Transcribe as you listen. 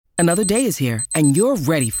Another day is here, and you're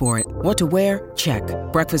ready for it. What to wear? Check.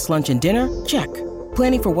 Breakfast, lunch, and dinner? Check.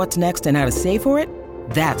 Planning for what's next and how to save for it?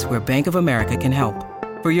 That's where Bank of America can help.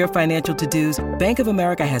 For your financial to-dos, Bank of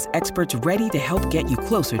America has experts ready to help get you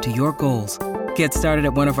closer to your goals. Get started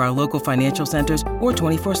at one of our local financial centers or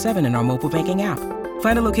 24/7 in our mobile banking app.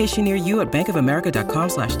 Find a location near you at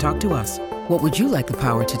bankofamerica.com/talktous. What would you like the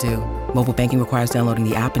power to do? Mobile banking requires downloading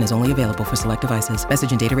the app and is only available for select devices.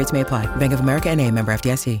 Message and data rates may apply. Bank of America N.A., member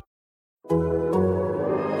FDIC.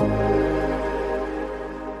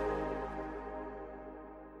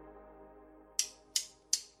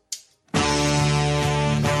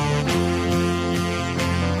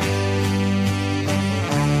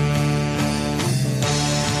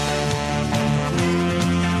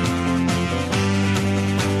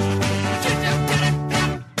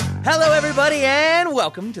 Hello, everybody, and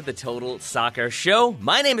welcome to the Total Soccer Show.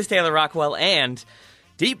 My name is Taylor Rockwell, and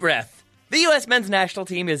deep breath. The U.S. men's national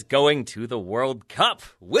team is going to the World Cup.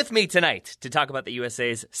 With me tonight to talk about the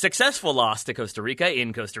USA's successful loss to Costa Rica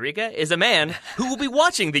in Costa Rica is a man who will be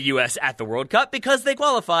watching the U.S. at the World Cup because they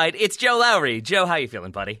qualified. It's Joe Lowry. Joe, how you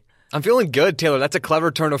feeling, buddy? I'm feeling good, Taylor. That's a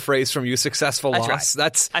clever turn of phrase from you, successful loss.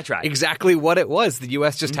 I tried. Exactly what it was. The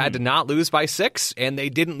U.S. just had to not lose by 6, and they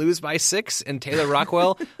didn't lose by 6. And Taylor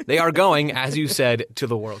Rockwell, they are going, as you said, to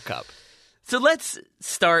the World Cup. So let's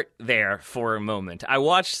start there for a moment. I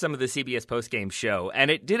watched some of the CBS postgame show, and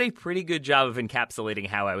it did a pretty good job of encapsulating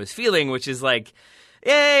how I was feeling, which is like,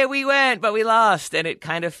 yay, we went, but we lost, and it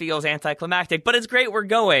kind of feels anticlimactic. But it's great we're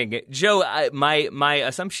going. Joe, my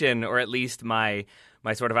assumption, or at least my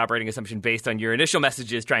sort of operating assumption based on your initial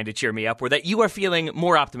messages trying to cheer me up, were that you are feeling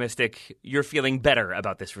more optimistic. You're feeling better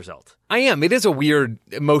about this result. I am. It is a weird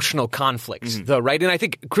emotional conflict, though, right? And I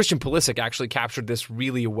think Christian Pulisic actually captured this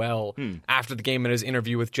really well after the game in his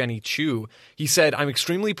interview with Jenny Chu. He said, I'm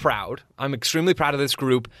extremely proud. I'm extremely proud of this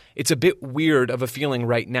group. It's a bit weird of a feeling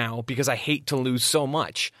right now because I hate to lose so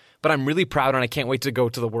much, but I'm really proud and I can't wait to go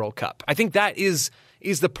to the World Cup. I think that is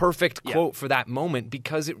the perfect quote for that moment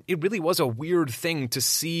because it really was a weird thing to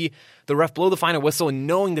see the ref blow the final whistle and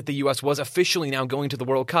knowing that the U.S. was officially now going to the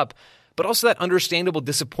World Cup, but also that understandable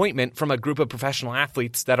disappointment from a group of professional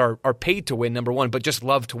athletes that are paid to win, number one, but just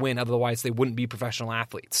love to win. Otherwise, they wouldn't be professional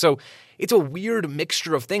athletes. So it's a weird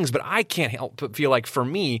mixture of things, but I can't help but feel like for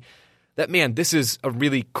me, that, man, this is a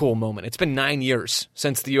really cool moment. It's been 9 years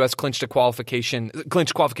since the U.S. clinched qualification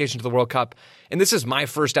to the World Cup, and this is my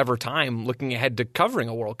first ever time looking ahead to covering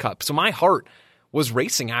a World Cup. So my heart was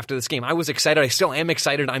racing after this game. I was excited. I still am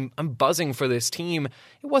excited. I'm buzzing for this team.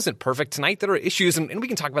 It wasn't perfect tonight. There are issues, and we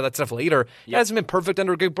can talk about that stuff later. It hasn't been perfect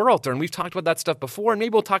under Greg Berhalter, and we've talked about that stuff before, and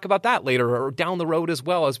maybe we'll talk about that later or down the road as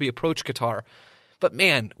well as we approach Qatar. But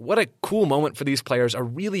man, what a cool moment for these players. A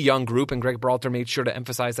really young group, and Greg Berhalter made sure to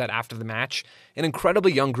emphasize that after the match. An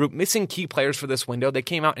incredibly young group, missing key players for this window. They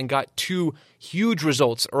came out and got 2 huge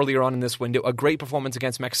results earlier on in this window. A great performance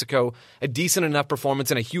against Mexico, a decent enough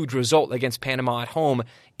performance, and a huge result against Panama at home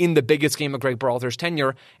in the biggest game of Greg Berhalter's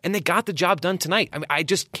tenure. And they got the job done tonight. I mean, I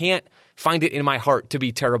just can't find it in my heart to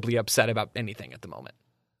be terribly upset about anything at the moment.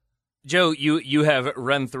 Joe, you have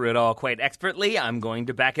run through it all quite expertly. I'm going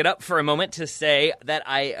to back it up for a moment to say that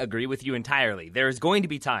I agree with you entirely. There is going to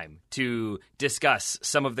be time to discuss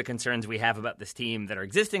some of the concerns we have about this team that are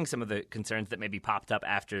existing, some of the concerns that maybe popped up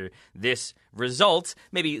after this result,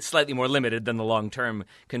 maybe slightly more limited than the long-term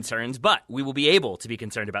concerns, but we will be able to be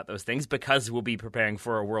concerned about those things because we'll be preparing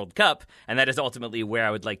for a World Cup, and that is ultimately where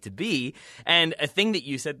I would like to be. And a thing that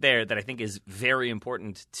you said there that I think is very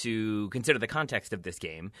important to consider the context of this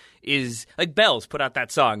game is, like, Bells put out that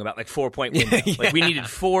song about, like, 4-point window. Like, we needed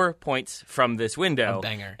 4 points from this window. A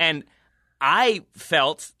banger. And I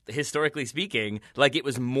felt, historically speaking, like it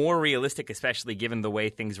was more realistic, especially given the way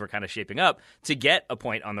things were kind of shaping up, to get a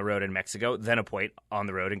point on the road in Mexico than a point on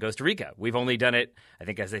the road in Costa Rica. We've only done it, I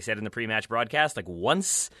think, as they said in the pre-match broadcast, like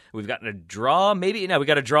once. We've gotten a draw, maybe. No, we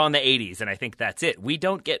got a draw in the 80s, and I think that's it. We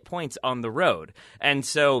don't get points on the road. And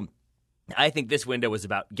so I think this window was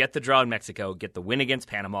about get the draw in Mexico, get the win against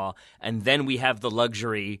Panama, and then we have the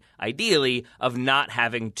luxury, ideally, of not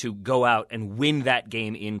having to go out and win that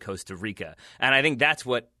game in Costa Rica. And I think that's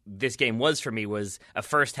what this game was for me, was a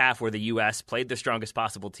first half where the U.S. played the strongest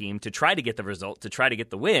possible team to try to get the result, to try to get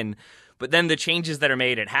the win. But then the changes that are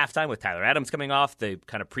made at halftime with Tyler Adams coming off, the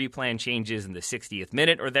kind of pre-planned changes in the 60th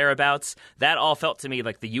minute or thereabouts, that all felt to me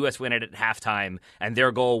like the U.S. win it at halftime, and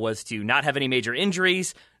their goal was to not have any major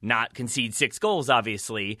injuries, not concede 6 goals,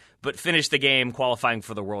 obviously, but finish the game qualifying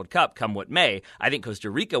for the World Cup come what may. I think Costa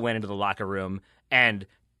Rica went into the locker room and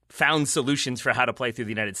found solutions for how to play through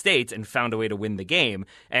the United States and found a way to win the game.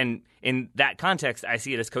 And in that context, I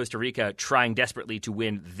see it as Costa Rica trying desperately to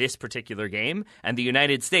win this particular game, and the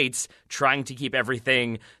United States trying to keep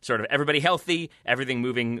everything everybody healthy, everything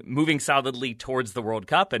moving solidly towards the World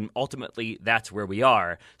Cup, and ultimately that's where we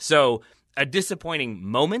are. So a disappointing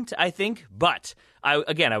moment, I think, but I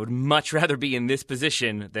would much rather be in this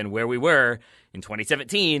position than where we were in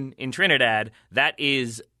 2017 in Trinidad. That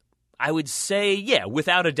is, I would say,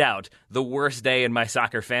 without a doubt, the worst day in my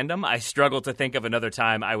soccer fandom. I struggle to think of another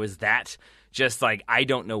time I was that just like, I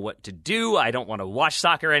don't know what to do. I don't want to watch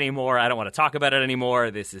soccer anymore. I don't want to talk about it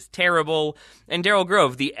anymore. This is terrible. And Daryl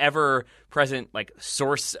Grove, the ever-present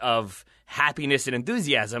source of happiness and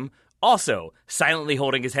enthusiasm, also silently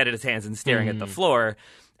holding his head in his hands and staring at the floor.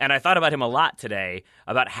 And I thought about him a lot today,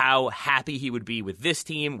 about how happy he would be with this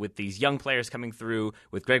team, with these young players coming through,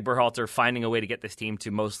 with Greg Berhalter finding a way to get this team to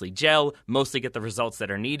mostly gel, mostly get the results that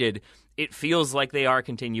are needed. It feels like they are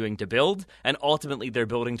continuing to build, and ultimately they're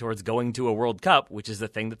building towards going to a World Cup, which is the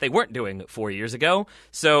thing that they weren't doing 4 years ago.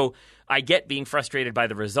 So I get being frustrated by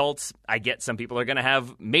the results. I get some people are going to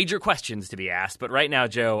have major questions to be asked. But right now,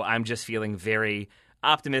 Joe, I'm just feeling very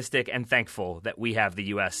optimistic and thankful that we have the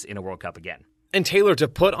U.S. in a World Cup again. And Taylor, to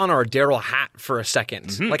put on our Daryl hat for a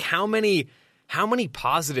second, how many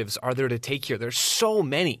positives are there to take here? There's so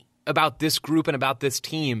many about this group and about this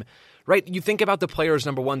team, right? You think about the players,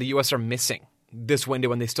 number one, the U.S. are missing this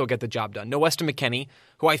window and they still get the job done. No Weston McKennie,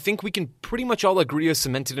 who I think we can pretty much all agree has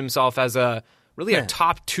cemented himself as a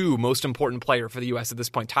top two most important player for the U.S. at this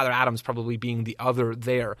point. Tyler Adams probably being the other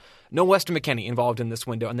there. No Weston McKennie involved in this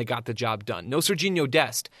window, and they got the job done. No Serginho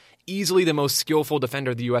Dest, easily the most skillful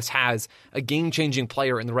defender the U.S. has, a game-changing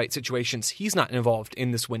player in the right situations. He's not involved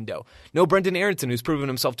in this window. No Brendan Aronson, who's proven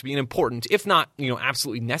himself to be an important, if not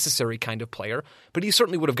absolutely necessary kind of player, but he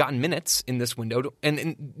certainly would have gotten minutes in this window.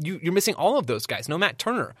 And you're missing all of those guys. No Matt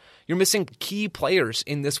Turner. You're missing key players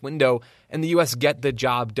in this window, and the U.S. get the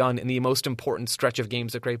job done in the most important stretch of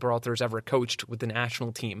games that Greg Berhalter has ever coached with the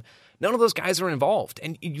national team. None of those guys are involved,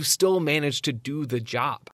 and you still manage to do the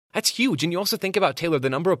job. That's huge. And you also think about, Taylor, the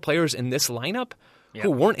number of players in this lineup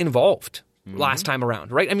who weren't involved last time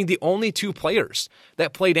around, right? I mean, the only two players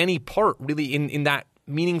that played any part really in that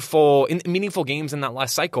meaningful games in that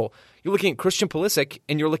last cycle, you're looking at Christian Pulisic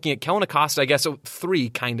and you're looking at Kellen Acosta, I guess, three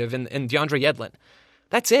kind of, and DeAndre Yedlin.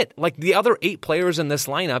 That's it. Like the other 8 players in this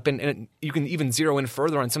lineup, and you can even zero in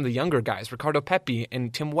further on some of the younger guys, Ricardo Pepi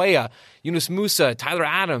and Tim Weah, Yunus Musa, Tyler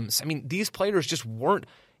Adams. I mean, these players just weren't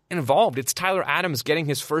involved. It's Tyler Adams getting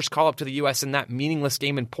his first call up to the U.S. in that meaningless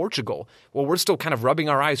game in Portugal. Well, we're still kind of rubbing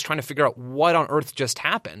our eyes trying to figure out what on earth just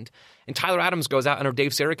happened. And Tyler Adams goes out and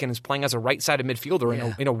Dave Sarakin is playing as a right-sided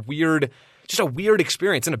midfielder in a weird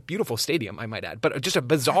experience in a beautiful stadium, I might add, but just a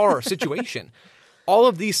bizarre situation. All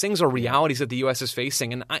of these things are realities that the U.S. is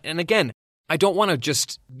facing. And again, I don't want to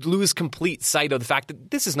just lose complete sight of the fact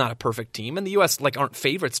that this is not a perfect team, and the U.S. aren't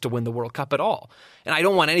favorites to win the World Cup at all. And I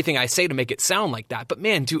don't want anything I say to make it sound like that. But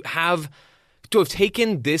man, to have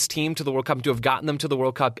taken this team to the World Cup, to have gotten them to the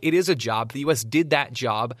World Cup, it is a job. The U.S. did that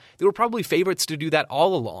job. They were probably favorites to do that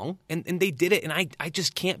all along, and they did it. And I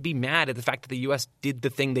just can't be mad at the fact that the U.S. did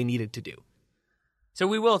the thing they needed to do. So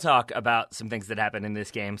we will talk about some things that happened in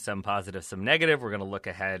this game, some positive, some negative. We're going to look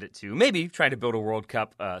ahead to maybe trying to build a World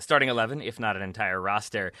Cup starting 11, if not an entire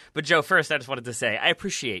roster. But Joe, first, I just wanted to say I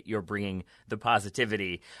appreciate your bringing the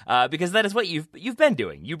positivity because that is what you've been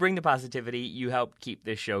doing. You bring the positivity. You help keep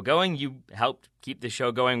this show going. You helped keep the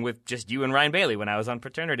show going with just you and Ryan Bailey when I was on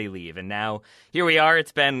paternity leave. And now here we are.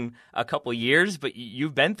 It's been a couple years, but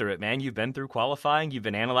you've been through it, man. You've been through qualifying. You've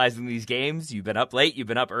been analyzing these games. You've been up late. You've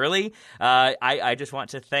been up early. I just want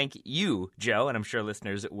to thank you, Joe, and I'm sure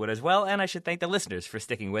listeners would as well. And I should thank the listeners for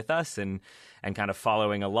sticking with us and kind of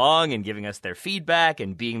following along and giving us their feedback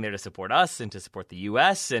and being there to support us and to support the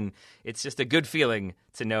U.S. And it's just a good feeling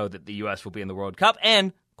to know that the U.S. will be in the World Cup.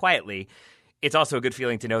 And quietly, it's also a good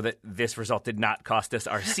feeling to know that this result did not cost us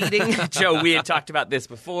our seeding. Joe, we had talked about this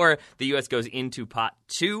before. The U.S. goes into pot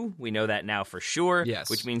 2. We know that now for sure, yes.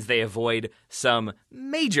 Which means they avoid some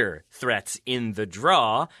major threats in the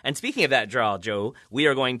draw. And speaking of that draw, Joe, we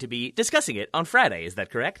are going to be discussing it on Friday. Is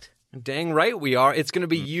that correct? Dang right we are. It's going to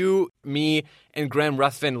be you, me, and Graham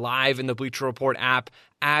Ruthven live in the Bleacher Report app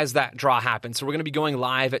as that draw happens. So we're going to be going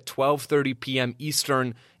live at 12:30 p.m.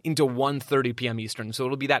 Eastern into 1:30 p.m. Eastern. So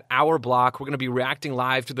it'll be that hour block. We're going to be reacting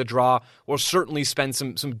live to the draw. We'll certainly spend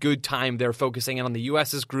some good time there focusing in on the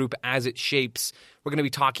U.S.'s group as it shapes. We're going to be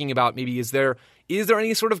talking about maybe is there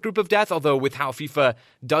any sort of group of death? Although with how FIFA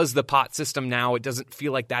does the pot system now, it doesn't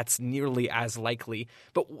feel like that's nearly as likely.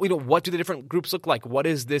 But what do the different groups look like? What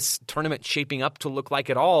is this tournament shaping up to look like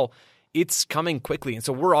at all? It's coming quickly, and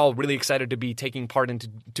so we're all really excited to be taking part and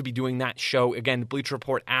to be doing that show. Again, the Bleacher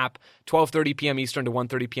Report app, 12:30 p.m. Eastern to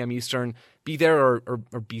 1:30 p.m. Eastern. Be there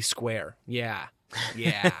or be square. Yeah.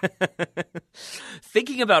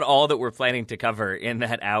 Thinking about all that we're planning to cover in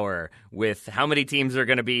that hour with how many teams are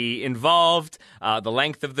going to be involved, the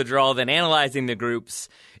length of the draw, then analyzing the groups,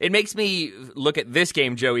 it makes me look at this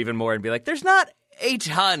game, Joe, even more and be like, there's not a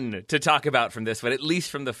ton to talk about from this one, at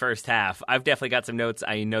least from the first half. I've definitely got some notes.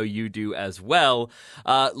 I know you do as well.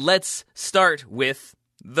 Let's start with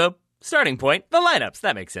the starting point, the lineups.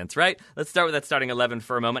 That makes sense, right? Let's start with that starting 11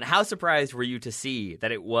 for a moment. How surprised were you to see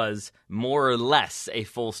that it was more or less a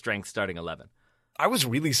full-strength starting 11? I was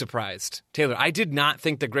really surprised, Taylor. I did not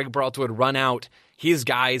think that Greg Berhalter would run out his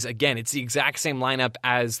guys again. It's the exact same lineup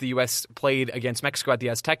as the U.S. played against Mexico at the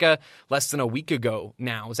Azteca less than a week ago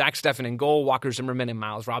now. Zach Steffen in goal, Walker Zimmerman and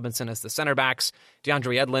Miles Robinson as the center backs,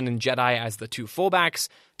 DeAndre Edlin and Jedi as the two fullbacks,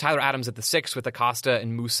 Tyler Adams at the 6 with Acosta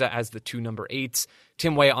and Musa as the two number 8s,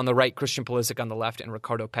 Tim Weah on the right, Christian Pulisic on the left, and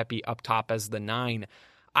Ricardo Pepi up top as the 9.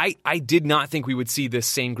 I did not think we would see this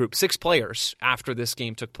same group, 6 players after this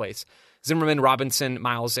game took place. Zimmerman, Robinson,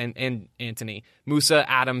 Miles, and Anthony, Musa,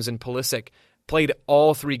 Adams, and Pulisic played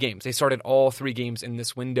all 3 games. They started all 3 games in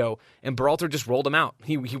this window, and Berhalter just rolled them out.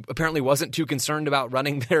 He apparently wasn't too concerned about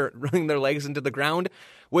running their legs into the ground,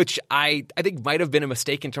 which I think might have been a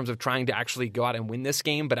mistake in terms of trying to actually go out and win this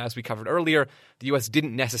game. But as we covered earlier, the U.S.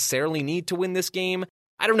 didn't necessarily need to win this game.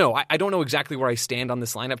 I don't know. I don't know exactly where I stand on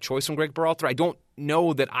this lineup choice from Greg Berhalter. I don't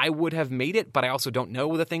know that I would have made it, but I also don't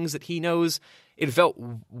know the things that he knows. It felt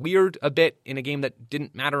weird a bit in a game that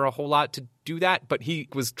didn't matter a whole lot to do that, but he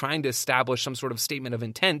was trying to establish some sort of statement of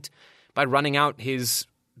intent by running out his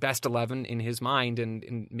best 11 in his mind,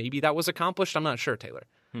 and maybe that was accomplished. I'm not sure, Taylor.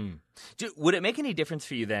 Would it make any difference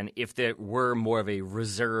for you then if there were more of a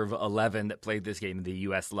reserve 11 that played this game and the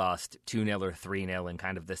U.S. lost 2-0 or 3-0 in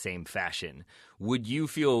kind of the same fashion? Would you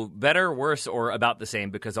feel better, worse, or about the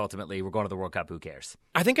same because ultimately we're going to the World Cup, who cares?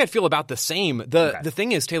 I think I'd feel about the same. The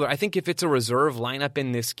thing is, Taylor, I think if it's a reserve lineup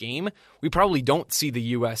in this game, we probably don't see the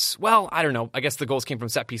U.S. Well, I don't know. I guess the goals came from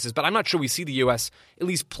set pieces, but I'm not sure we see the U.S. at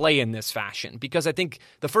least play in this fashion because I think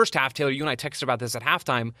the first half, Taylor, you and I texted about this at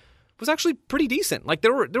halftime, was actually pretty decent. Like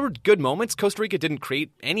there were good moments. Costa Rica didn't create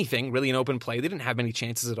anything really in open play. They didn't have many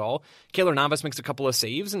chances at all. Keylor Navas makes a couple of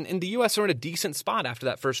saves, and the U.S. are in a decent spot after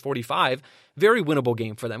that first 45. Very winnable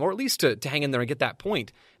game for them, or at least to hang in there and get that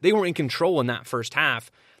point. They were in control in that first half.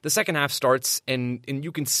 The second half starts, and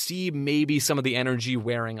you can see maybe some of the energy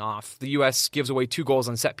wearing off. The U.S. gives away 2 goals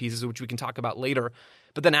on set pieces, which we can talk about later.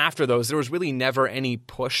 But then after those, there was really never any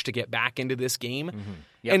push to get back into this game. Mm-hmm.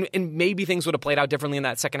 Yep. And maybe things would have played out differently in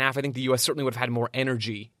that second half. I think the U.S. certainly would have had more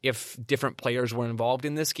energy if different players were involved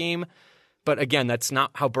in this game. But again, that's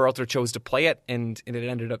not how Berhalter chose to play it, and it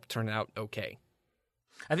ended up turning out okay.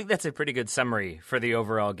 I think that's a pretty good summary for the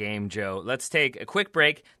overall game, Joe. Let's take a quick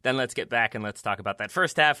break, then let's get back and let's talk about that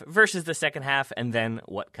first half versus the second half, and then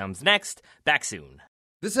what comes next. Back soon.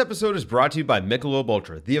 This episode is brought to you by Michelob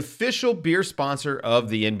Ultra, the official beer sponsor of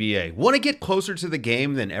the NBA. Want to get closer to the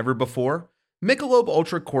game than ever before? Michelob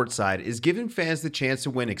Ultra Courtside is giving fans the chance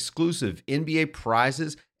to win exclusive NBA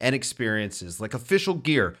prizes and experiences like official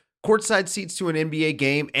gear, courtside seats to an NBA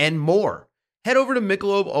game, and more. Head over to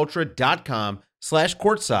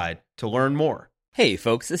MichelobUltra.com/courtside to learn more. Hey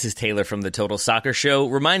folks, this is Taylor from the Total Soccer Show,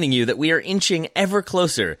 reminding you that we are inching ever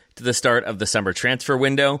closer to the start of the summer transfer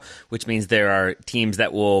window, which means there are teams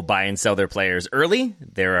that will buy and sell their players early,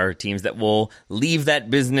 there are teams that will leave that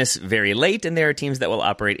business very late, and there are teams that will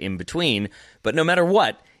operate in between. But no matter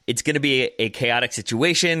what, it's going to be a chaotic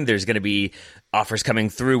situation. There's going to be offers coming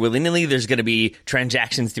through willy-nilly. There's going to be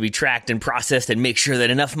transactions to be tracked and processed and make sure that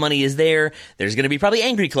enough money is there. There's going to be probably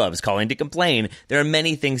angry clubs calling to complain. There are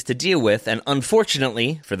many things to deal with, and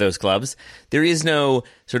unfortunately for those clubs, there is no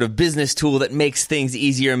sort of business tool that makes things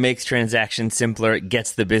easier, makes transactions simpler,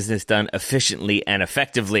 gets the business done efficiently and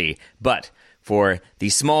effectively. But for the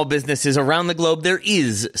small businesses around the globe, there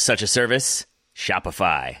is such a service,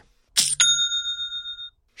 Shopify.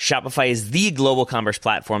 Shopify is the global commerce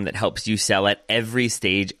platform that helps you sell at every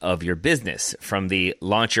stage of your business, from the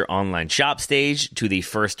launch your online shop stage to the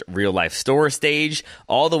first real-life store stage,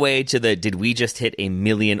 all the way to the did we just hit 1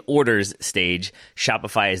 million orders stage.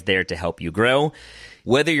 Shopify is there to help you grow.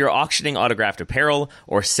 Whether you're auctioning autographed apparel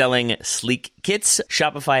or selling sleek kits,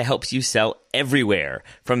 Shopify helps you sell everywhere.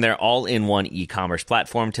 From their all-in-one e-commerce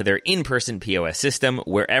platform to their in-person POS system,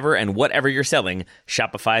 wherever and whatever you're selling,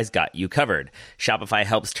 Shopify's got you covered. Shopify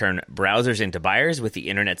helps turn browsers into buyers with the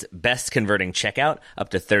internet's best converting checkout, up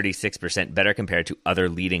to 36% better compared to other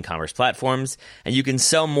leading commerce platforms. And you can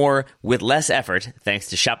sell more with less effort thanks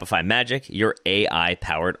to Shopify Magic, your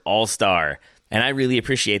AI-powered all-star. And I really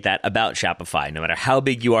appreciate that about Shopify. No matter how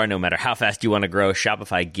big you are, no matter how fast you want to grow,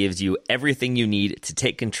 Shopify gives you everything you need to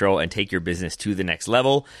take control and take your business to the next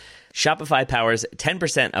level. Shopify powers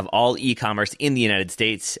 10% of all e-commerce in the United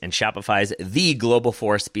States, and Shopify's the global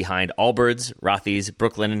force behind Allbirds, Rothy's,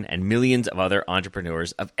 Brooklinen, and millions of other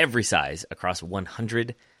entrepreneurs of every size across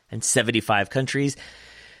 175 countries.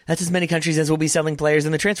 That's as many countries as will be selling players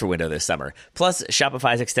in the transfer window this summer. Plus,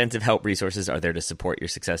 Shopify's extensive help resources are there to support your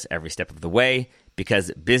success every step of the way,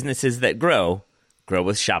 because businesses that grow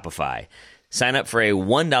with Shopify. Sign up for a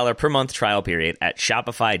 $1 per month trial period at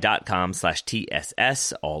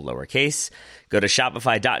shopify.com/TSS, all lowercase. Go to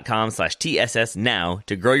shopify.com/TSS now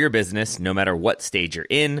to grow your business no matter what stage you're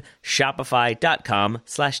in.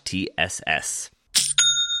 Shopify.com/TSS.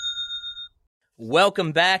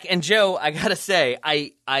 Welcome back. And Joe, I gotta say,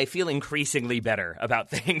 I feel increasingly better about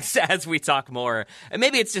things as we talk more. And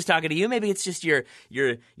maybe it's just talking to you. Maybe it's just your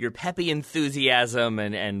peppy enthusiasm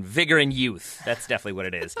and vigor and youth. That's definitely what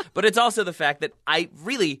it is. But it's also the fact that I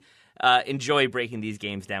really enjoy breaking these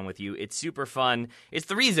games down with you. It's super fun. It's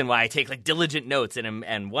the reason why I take like diligent notes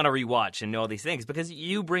and want to rewatch and know all these things, because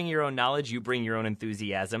you bring your own knowledge, you bring your own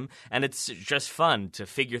enthusiasm, and it's just fun to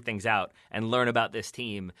figure things out and learn about this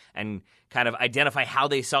team and kind of identify how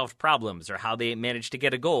they solved problems or how they managed to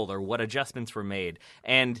get a goal or what adjustments were made.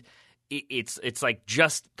 And it's like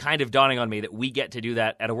just kind of dawning on me that we get to do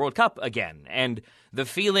that at a World Cup again. And the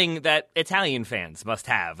feeling that Italian fans must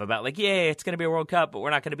have about like, yeah, it's going to be a World Cup, but we're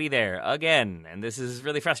not going to be there again. And this is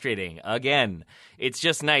really frustrating again. It's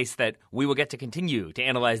just nice that we will get to continue to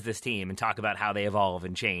analyze this team and talk about how they evolve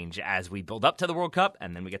and change as we build up to the World Cup.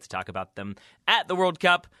 And then we get to talk about them at the World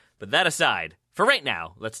Cup. But that aside, for right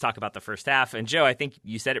now, let's talk about the first half. And Joe, I think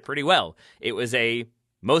you said it pretty well. It was a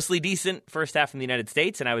mostly decent first half from the United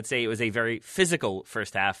States, and I would say it was a very physical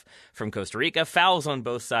first half from Costa Rica. Fouls on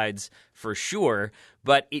both sides for sure,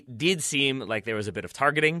 but it did seem like there was a bit of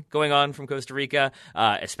targeting going on from Costa Rica,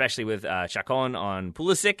 especially with Chacon on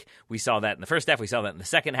Pulisic. We saw that in the first half. We saw that in the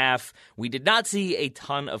second half. We did not see a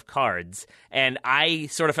ton of cards, and I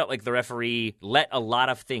sort of felt like the referee let a lot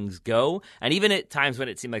of things go. And even at times when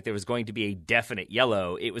it seemed like there was going to be a definite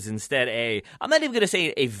yellow, it was instead I'm not even going to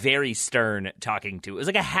say a very stern talking to. It was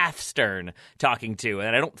like a half stern talking to,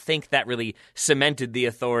 and I don't think that really cemented the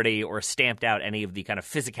authority or stamped out any of the kind of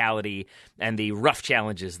physicality and the rough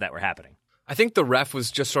challenges that were happening. I think the ref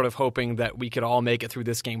was just sort of hoping that we could all make it through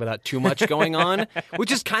this game without too much going on,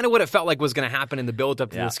 which is kind of what it felt like was going to happen in the build-up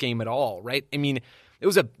to this game at all, right? I mean, it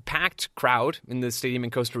was a packed crowd in the stadium in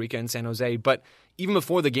Costa Rica and San Jose, but even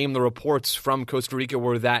before the game, the reports from Costa Rica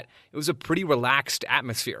were that it was a pretty relaxed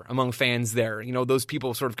atmosphere among fans there. You know, those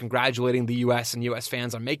people sort of congratulating the U.S. and U.S.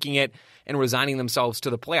 fans on making it and resigning themselves to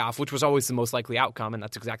the playoff, which was always the most likely outcome, and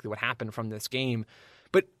that's exactly what happened from this game.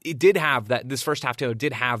 But it did have that, this first half, Taylor,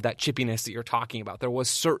 did have that chippiness that you're talking about. There was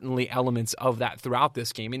certainly elements of that throughout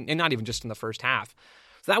this game, and not even just in the first half.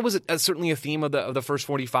 So that was certainly a theme of the first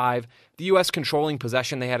 45. The U.S. controlling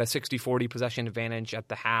possession, they had a 60-40 possession advantage at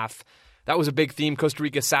the half. That was a big theme. Costa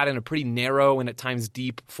Rica sat in a pretty narrow and at times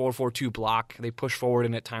deep 4-4-2 block. They pushed forward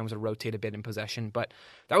and at times would rotate a bit in possession. But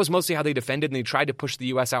that was mostly how they defended, and they tried to push the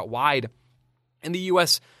U.S. out wide. And the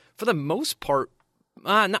U.S., for the most part,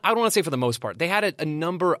 I don't want to say for the most part, they had a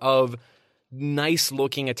number of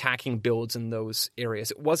nice-looking attacking builds in those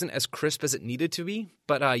areas. It wasn't as crisp as it needed to be,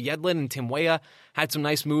 but Yedlin and Tim Weah had some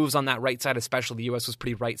nice moves on that right side, especially. The U.S. was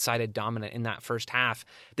pretty right-sided dominant in that first half.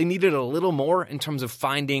 They needed a little more in terms of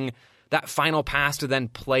finding that final pass to then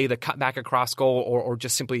play the cutback across goal or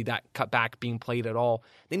just simply that cutback being played at all.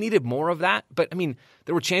 They needed more of that, but I mean,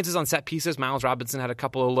 there were chances on set pieces. Miles Robinson had a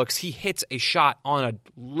couple of looks. He hits a shot on a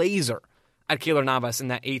laser at Keylor Navas in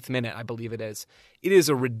that 8th minute, I believe it is. It is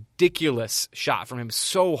a ridiculous shot from him,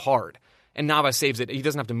 so hard. And Navas saves it. He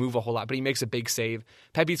doesn't have to move a whole lot, but he makes a big save.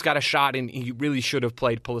 Pepe's got a shot, and he really should have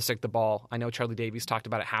played Pulisic the ball. I know Charlie Davies talked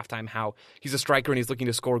about at halftime how he's a striker and he's looking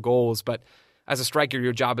to score goals, but As a striker,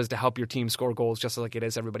 your job is to help your team score goals just like it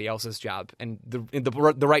is everybody else's job. And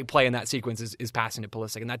the right play in that sequence is passing to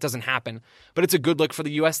Pulisic, and that doesn't happen. But it's a good look for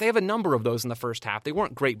the U.S. They have a number of those in the first half. They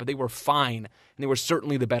weren't great, but they were fine, and they were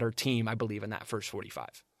certainly the better team, I believe, in that first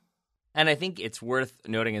 45. And I think it's worth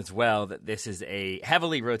noting as well that this is a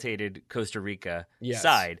heavily rotated Costa Rica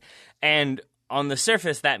side. And on the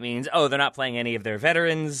surface, that means, they're not playing any of their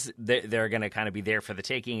veterans. They're going to kind of be there for the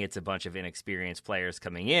taking. It's a bunch of inexperienced players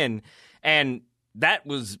coming in. And that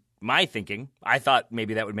was my thinking. I thought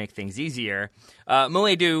maybe that would make things easier.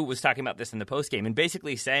 Moedu was talking about this in the postgame and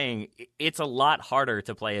basically saying it's a lot harder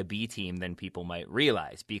to play a B team than people might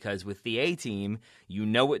realize, because with the A team, you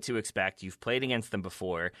know what to expect. You've played against them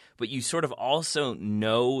before, but you sort of also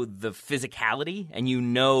know the physicality, and you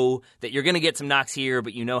know that you're going to get some knocks here,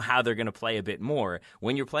 but you know how they're going to play a bit more.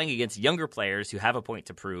 When you're playing against younger players who have a point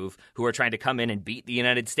to prove, who are trying to come in and beat the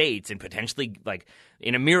United States and potentially, like,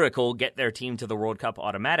 in a miracle, get their team to the World Cup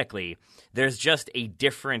automatically, there's just a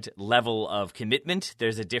different level of commitment.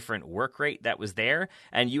 There's a different work rate that was there,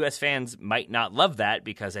 and U.S. fans might not love that,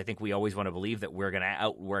 because I think we always want to believe that we're going to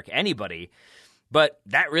outwork anybody. But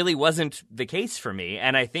that really wasn't the case for me,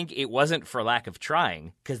 and I think it wasn't for lack of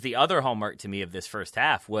trying, because the other hallmark to me of this first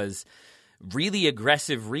half was really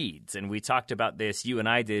aggressive reads. And we talked about this, you and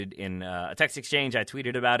I did, in a text exchange. I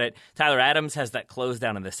tweeted about it. Tyler Adams has that close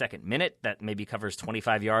down in the second minute that maybe covers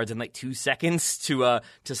 25 yards in like 2 seconds to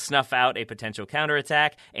snuff out a potential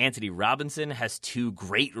counterattack. Anthony Robinson has 2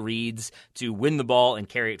 great reads to win the ball and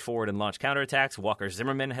carry it forward and launch counterattacks. Walker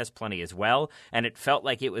Zimmerman has plenty as well. And it felt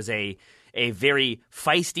like it was a very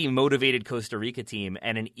feisty, motivated Costa Rica team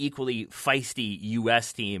and an equally feisty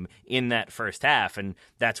U.S. team in that first half. And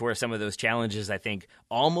that's where some of those challenges, I think,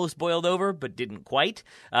 almost boiled over, but didn't quite.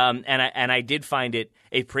 And I did find it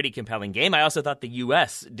a pretty compelling game. I also thought the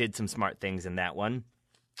U.S. did some smart things in that one.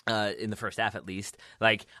 In the first half, at least.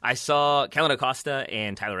 Like, I saw Kellyn Acosta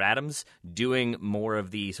and Tyler Adams doing more of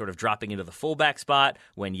the sort of dropping into the fullback spot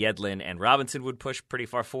when Yedlin and Robinson would push pretty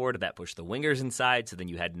far forward. That pushed the wingers inside, so then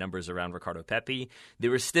you had numbers around Ricardo Pepi.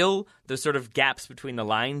 There were still those sort of gaps between the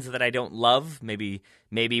lines that I don't love. Maybe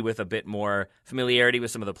with a bit more familiarity with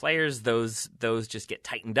some of the players, those just get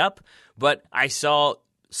tightened up. But I saw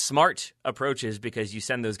smart approaches, because you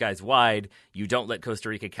send those guys wide, you don't let Costa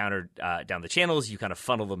Rica counter down the channels, you kind of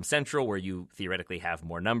funnel them central where you theoretically have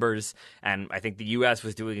more numbers. And I think the U.S.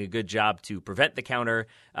 was doing a good job to prevent the counter,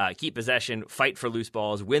 keep possession, fight for loose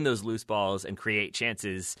balls, win those loose balls, and create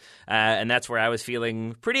chances. And that's where I was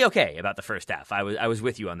feeling pretty okay about the first half. I was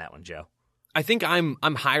with you on that one, Joe. I think I'm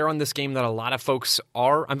higher on this game than a lot of folks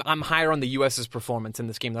are. I'm higher on the U.S.'s performance in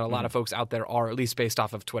this game than a lot of folks out there are, at least based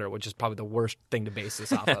off of Twitter, which is probably the worst thing to base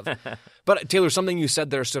this off of. But Taylor, something you said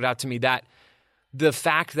there stood out to me, that the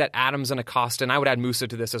fact that Adams and Acosta, and I would add Musa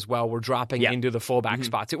to this as well, were dropping into the fullback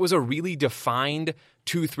spots. It was a really defined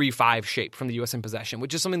 2-3-5 shape from the U.S. in possession,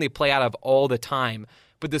 which is something they play out of all the time.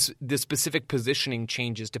 But this specific positioning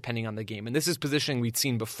changes depending on the game. And this is positioning we'd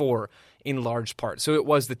seen before in large part. So it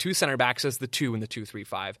was the 2 center backs as the 2 in the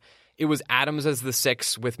 2-3-5. It was Adams as the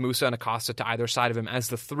 6 with Musa and Acosta to either side of him as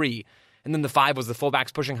the 3. And then the 5 was the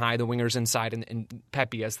fullbacks pushing high, the wingers inside, and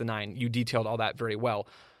Pepi as the 9. You detailed all that very well.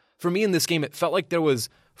 For me in this game, it felt like there was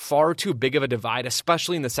far too big of a divide,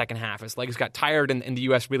 especially in the second half. His legs got tired, and the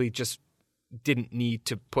U.S. really just didn't need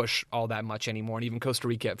to push all that much anymore. And even Costa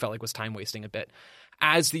Rica, it felt like, was time wasting a bit.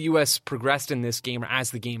 As the U.S. progressed in this game, or as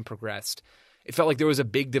the game progressed, it felt like there was a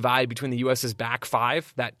big divide between the U.S.'s back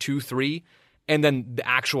 5, that 2-3, and then the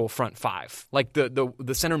actual front 5. Like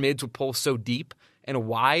the center mids would pull so deep and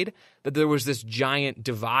wide that there was this giant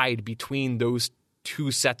divide between those 2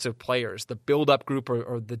 sets of players, the build-up group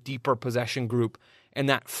or the deeper possession group, and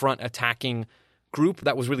that front attacking group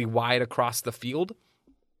that was really wide across the field.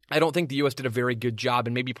 I don't think the U.S. did a very good job,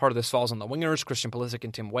 and maybe part of this falls on the wingers, Christian Pulisic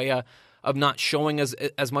and Tim Weah, of not showing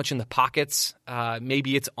as much in the pockets.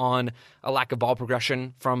 Maybe it's on a lack of ball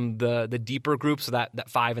progression from the deeper group, so that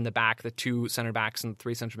 5 in the back, the 2 center backs and the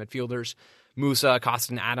 3 central midfielders. Musa,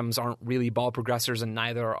 Acosta, and Adams aren't really ball progressors, and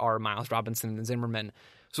neither are Miles Robinson and Zimmerman.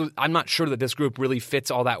 So I'm not sure that this group really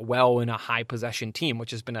fits all that well in a high possession team,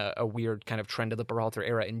 which has been a weird kind of trend of the Berhalter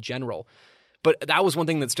era in general. But that was one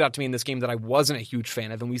thing that stood out to me in this game that I wasn't a huge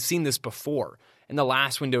fan of, and we've seen this before. In the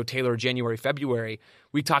last window, Taylor, January, February,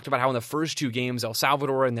 we talked about how in the first 2 games, El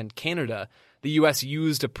Salvador and then Canada, the U.S.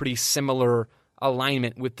 used a pretty similar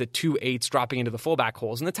alignment with the 2 8s dropping into the fullback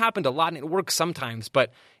holes. And that's happened a lot, and it works sometimes,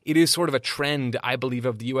 but it is sort of a trend, I believe,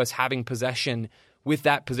 of the U.S. having possession with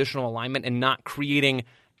that positional alignment and not creating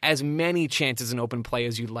as many chances in open play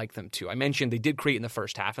as you'd like them to. I mentioned they did create in the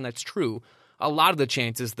first half, and that's true. A lot of the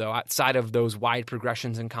chances, though, outside of those wide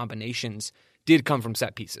progressions and combinations, did come from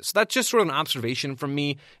set pieces. So that's just sort of an observation from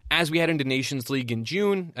me as we head into Nations League in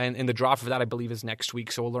June, and the draw for that, I believe, is next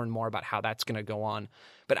week, so we'll learn more about how that's going to go on.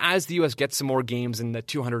 But as the U.S. gets some more games in the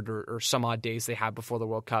 200 or some odd days they have before the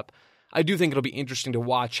World Cup, I do think it'll be interesting to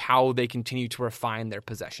watch how they continue to refine their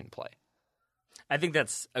possession play. I think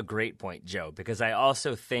that's a great point, Joe, because I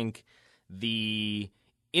also think the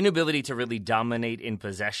inability to really dominate in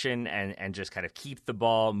possession and just kind of keep the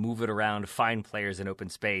ball, move it around, find players in open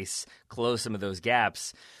space, close some of those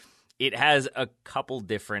gaps, it has a couple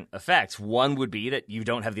different effects. One would be that you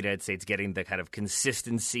don't have the United States getting the kind of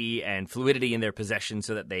consistency and fluidity in their possession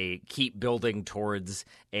so that they keep building towards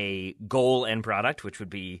a goal end product, which would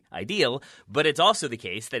be ideal. But it's also the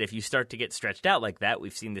case that if you start to get stretched out like that,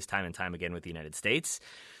 we've seen this time and time again with the United States,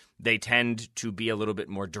 they tend to be a little bit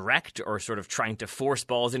more direct or sort of trying to force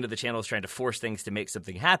balls into the channels, trying to force things to make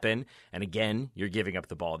something happen. And again, you're giving up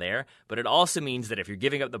the ball there. But it also means that if you're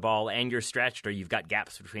giving up the ball and you're stretched or you've got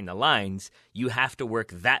gaps between the lines, you have to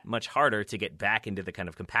work that much harder to get back into the kind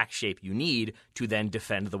of compact shape you need to then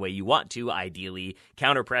defend the way you want to, ideally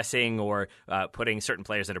counter-pressing or putting certain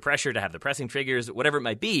players under pressure to have the pressing triggers, whatever it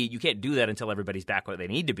might be. You can't do that until everybody's back where they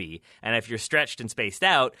need to be. And if you're stretched and spaced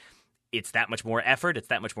out, it's that much more effort, it's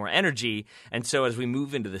that much more energy. And so as we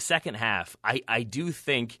move into the second half, I do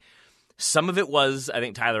think some of it was, I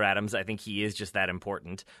think, Tyler Adams. I think he is just that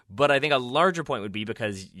important. But I think a larger point would be,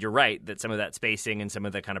 because you're right, that some of that spacing and some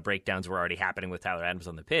of the kind of breakdowns were already happening with Tyler Adams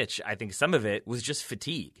on the pitch. I think some of it was just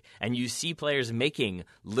fatigue. And you see players making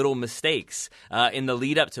little mistakes. In the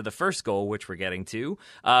lead up to the first goal, which we're getting to,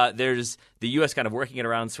 there's the U.S. kind of working it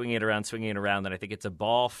around, swinging it around. And I think it's a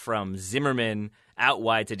ball from Zimmerman out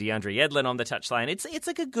wide to DeAndre Yedlin on the touchline. It's like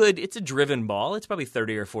it's a driven ball. It's probably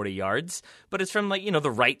 30 or 40 yards, but it's from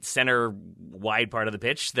the right center wide part of the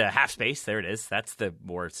pitch, the half space. There it is. That's the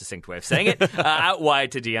more succinct way of saying it. Out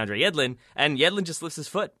wide to DeAndre Yedlin, and Yedlin just lifts his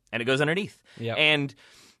foot and it goes underneath. Yep. And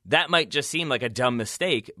that might just seem like a dumb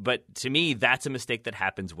mistake, but to me, that's a mistake that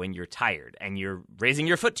happens when you're tired and you're raising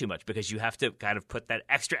your foot too much because you have to kind of put that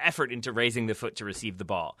extra effort into raising the foot to receive the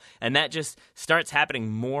ball. And that just starts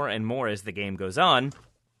happening more and more as the game goes on.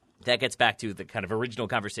 That gets back to the kind of original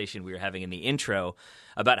conversation we were having in the intro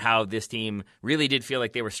about how this team really did feel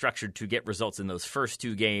like they were structured to get results in those first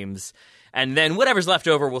two games. And then whatever's left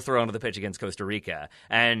over, we'll throw onto the pitch against Costa Rica.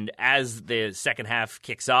 And as the second half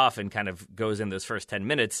kicks off and kind of goes in those first 10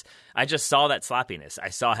 minutes, I just saw that sloppiness. I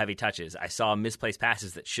saw heavy touches. I saw misplaced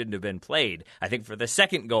passes that shouldn't have been played. I think for the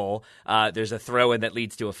second goal, there's a throw-in that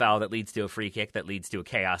leads to a foul, that leads to a free kick, that leads to a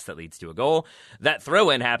chaos, that leads to a goal. That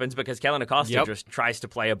throw-in happens because Kellen Acosta just tries to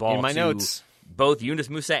play a ball in my notes. Both Yunus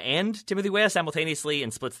Musa and Timothy Weah simultaneously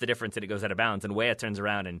and splits the difference, and it goes out of bounds. And Weah turns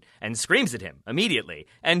around and screams at him immediately,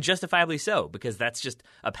 and justifiably so, because that's just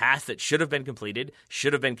a pass that should have been completed,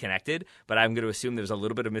 should have been connected. But I'm going to assume there was a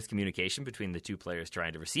little bit of miscommunication between the two players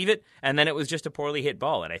trying to receive it, and then it was just a poorly hit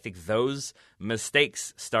ball. And I think those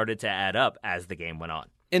mistakes started to add up as the game went on.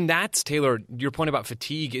 And that's, Taylor, your point about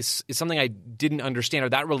fatigue is something I didn't understand, or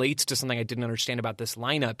that relates to something I didn't understand about this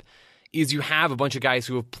lineup. Is you have a bunch of guys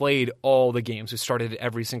who have played all the games, who started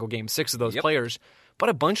every single game, 6 of those players. But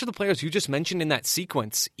a bunch of the players you just mentioned in that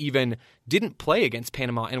sequence even didn't play against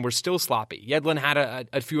Panama and were still sloppy. Yedlin had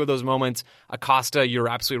a few of those moments. Acosta, you're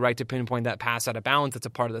absolutely right to pinpoint that pass out of bounds. That's a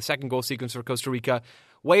part of the second goal sequence for Costa Rica.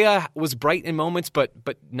 Weah was bright in moments, but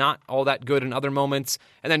not all that good in other moments.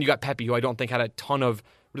 And then you got Pepi, who I don't think had a ton of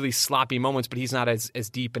really sloppy moments, but he's not as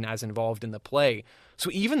deep and as involved in the play. So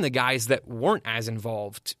even the guys that weren't as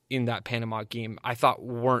involved in that Panama game, I thought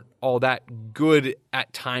weren't all that good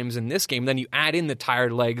at times in this game. Then you add in the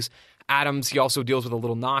tired legs. Adams, he also deals with a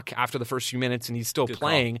little knock after the first few minutes, and he's still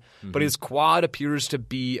playing. But his quad appeared to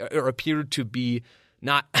be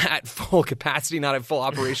not at full capacity, not at full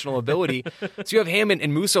operational ability. So you have him,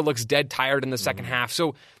 and Musa looks dead tired in the second half.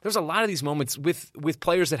 So there's a lot of these moments with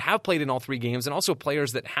players that have played in all 3 games and also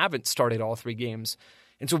players that haven't started all 3 games.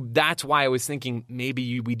 And so that's why I was thinking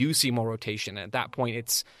maybe we do see more rotation. At that point,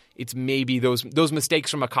 it's maybe those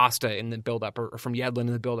mistakes from Acosta in the build-up or from Yedlin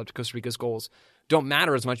in the build-up to Costa Rica's goals don't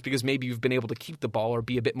matter as much because maybe you've been able to keep the ball or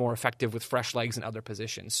be a bit more effective with fresh legs in other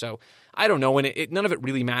positions. So I don't know, and none of it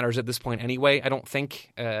really matters at this point anyway, I don't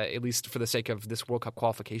think, at least for the sake of this World Cup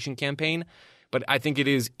qualification campaign. But I think it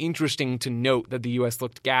is interesting to note that the U.S.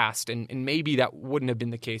 looked gassed, and maybe that wouldn't have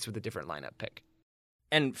been the case with a different lineup pick.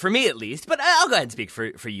 And for me, at least, but I'll go ahead and speak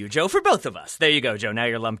for you, Joe, for both of us. There you go, Joe. Now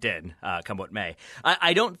you're lumped in, come what may.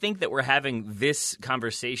 I don't think that we're having this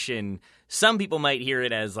conversation. Some people might hear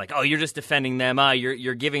it as like, oh, you're just defending them.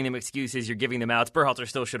 You're giving them excuses. You're giving them outs. Berhalter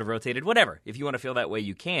still should have rotated. Whatever. If you want to feel that way,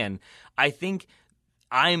 you can. I think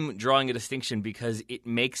I'm drawing a distinction because it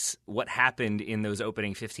makes what happened in those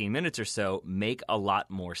opening 15 minutes or so make a lot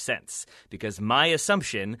more sense. Because my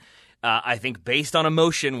assumption, I think based on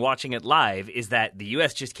emotion watching it live, is that the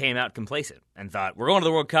U.S. just came out complacent and thought, we're going to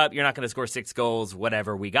the World Cup, you're not going to score 6 goals,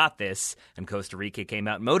 whatever, we got this. And Costa Rica came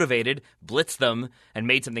out motivated, blitzed them, and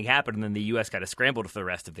made something happen, and then the U.S. kind of scrambled for the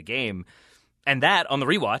rest of the game. And that, on the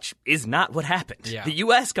rewatch, is not what happened. Yeah. The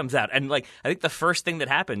U.S. comes out, and I think the first thing that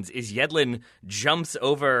happens is Yedlin jumps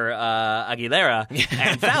over Aguilera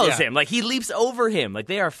and fouls him. He leaps over him.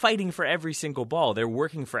 They are fighting for every single ball. They're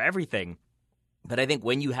working for everything. But I think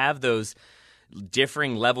when you have those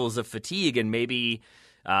differing levels of fatigue, and maybe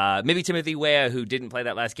Timothy Weah, who didn't play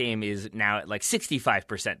that last game, is now at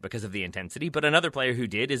 65% because of the intensity, but another player who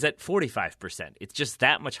did is at 45%. It's just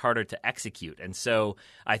that much harder to execute. And so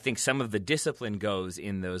I think some of the discipline goes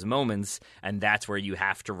in those moments, and that's where you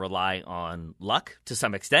have to rely on luck to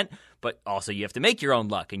some extent, but also you have to make your own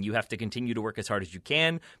luck, and you have to continue to work as hard as you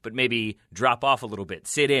can, but maybe drop off a little bit,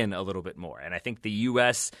 sit in a little bit more. And I think the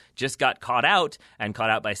U.S. just got caught out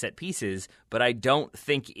by set pieces, but I don't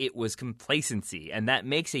think it was complacency, and that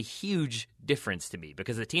makes a huge difference to me,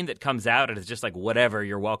 because a team that comes out and is just whatever,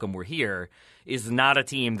 you're welcome, we're here, is not a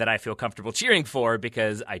team that I feel comfortable cheering for,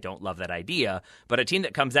 because I don't love that idea. But a team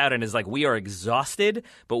that comes out and is we are exhausted,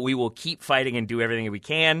 but we will keep fighting and do everything that we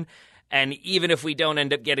can. And even if we don't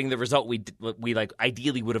end up getting the result we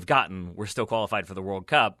ideally would have gotten, we're still qualified for the World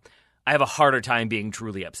Cup. I have a harder time being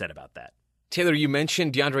truly upset about that. Taylor, you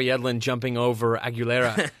mentioned DeAndre Yedlin jumping over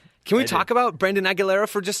Aguilera. Can we talk about Brandon Aguilera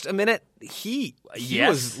for just a minute? He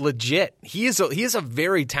was legit. He is a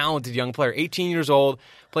very talented young player. 18 years old,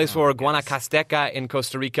 plays for Guanacasteca in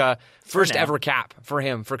Costa Rica. First ever cap for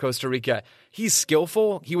him for Costa Rica. He's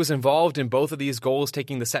skillful. He was involved in both of these goals,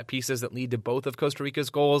 taking the set pieces that lead to both of Costa Rica's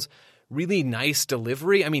goals. Really nice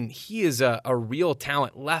delivery. I mean, he is a real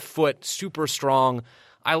talent. Left foot, super strong.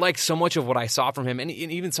 I like so much of what I saw from him, and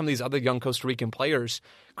even some of these other young Costa Rican players.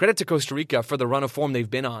 Credit to Costa Rica for the run of form they've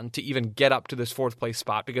been on to even get up to this 4th place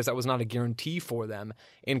spot, because that was not a guarantee for them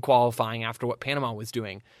in qualifying after what Panama was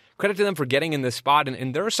doing. Credit to them for getting in this spot,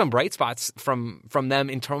 and there are some bright spots from them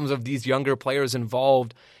in terms of these younger players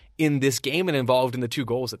involved in this game and involved in the 2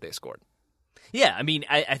 goals that they scored. Yeah, I mean,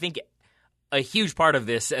 I think a huge part of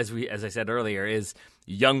this, as I said earlier, is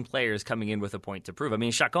young players coming in with a point to prove. I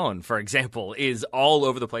mean, Chacon, for example, is all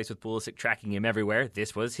over the place with Pulisic tracking him everywhere.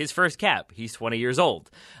 This was his first cap. He's 20 years old.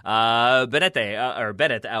 Bennett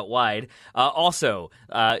out wide. Also,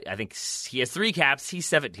 I think he has 3 caps. He's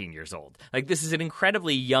 17 years old. This is an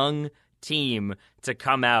incredibly young team to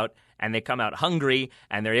come out, and they come out hungry,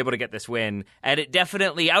 and they're able to get this win. And it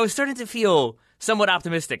definitely, I was starting to feel somewhat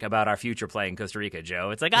optimistic about our future playing Costa Rica, Joe.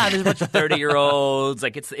 It's there's a bunch of 30-year-olds.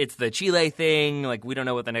 It's the Chile thing. We don't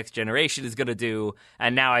know what the next generation is going to do.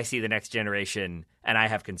 And now I see the next generation, and I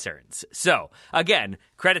have concerns. So, again,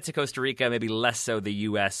 credit to Costa Rica, maybe less so the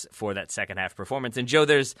U.S. for that second half performance. And, Joe,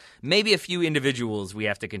 there's maybe a few individuals we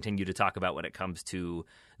have to continue to talk about when it comes to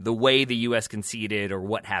the way the U.S. conceded or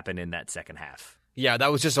what happened in that second half. Yeah,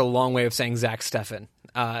 that was just a long way of saying Zach Steffen.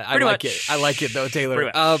 I like it, though,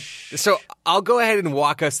 Taylor. So I'll go ahead and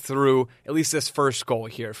walk us through at least this first goal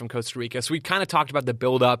here from Costa Rica. So we kind of talked about the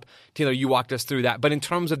build-up. Taylor, you walked us through that. But in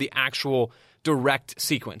terms of the actual direct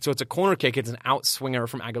sequence, so it's a corner kick. It's an outswinger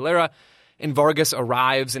from Aguilera. And Vargas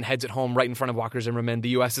arrives and heads it home right in front of Walker Zimmerman. The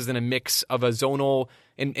U.S. is in a mix of a zonal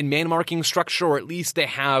and man-marking structure, or at least they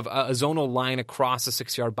have a zonal line across the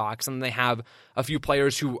 6-yard box, and they have a few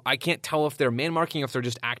players who I can't tell if they're man-marking or if they're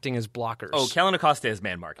just acting as blockers. Oh, Kellen Acosta is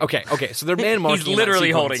man-marking. Okay, so they're man-marking. He's literally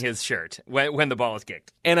holding his shirt when the ball is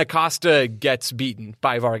kicked. And Acosta gets beaten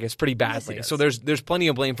by Vargas pretty badly. Yes, so there's plenty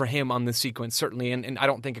of blame for him on this sequence, certainly, and I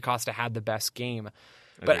don't think Acosta had the best game.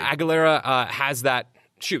 But Aguilera has that...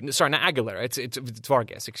 not Aguilera. It's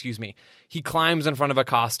Vargas, excuse me. He climbs in front of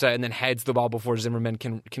Acosta and then heads the ball before Zimmerman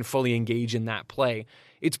can fully engage in that play.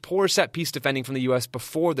 It's poor set-piece defending from the U.S.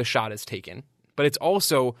 before the shot is taken, but it's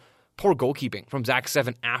also poor goalkeeping from Zach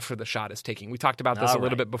Steffen after the shot is taken. We talked about this a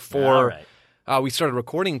little bit before we started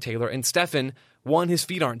recording, Taylor, and Steffen, 1, his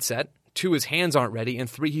feet aren't set, 2, his hands aren't ready, and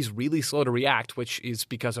 3, he's really slow to react, which is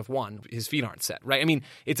because of 1, his feet aren't set, right? I mean,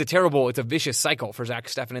 it's a vicious cycle for Zach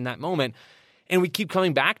Steffen in that moment. And we keep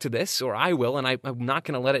coming back to this, or I will, and I'm not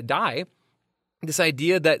going to let it die. This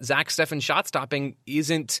idea that Zach Steffen shot stopping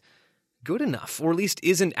isn't good enough, or at least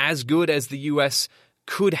isn't as good as the U.S.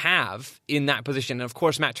 could have in that position. And of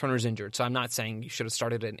course, Matt Turner's injured, so I'm not saying you should have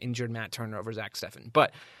started an injured Matt Turner over Zach Steffen.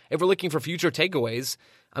 But if we're looking for future takeaways,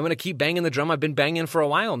 I'm going to keep banging the drum I've been banging for a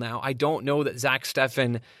while now. I don't know that Zach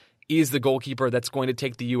Steffen is the goalkeeper that's going to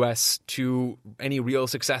take the U.S. to any real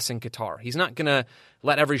success in Qatar. He's not going to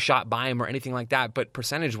let every shot by him or anything like that, but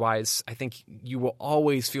percentage-wise, I think you will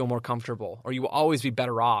always feel more comfortable, or you will always be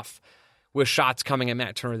better off with shots coming at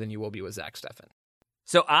Matt Turner than you will be with Zach Steffen.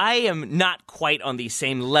 So I am not quite on the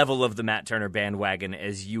same level of the Matt Turner bandwagon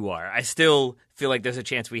as you are. I still feel like there's a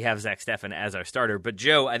chance we have Zach Steffen as our starter. But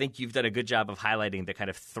Joe, I think you've done a good job of highlighting the kind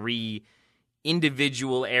of three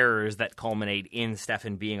individual errors that culminate in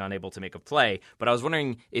Steffen being unable to make a play. But I was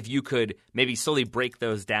wondering if you could maybe slowly break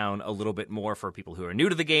those down a little bit more for people who are new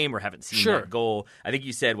to the game or haven't seen that goal. I think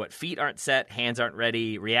you said, feet aren't set, hands aren't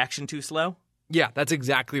ready, reaction too slow? Yeah, that's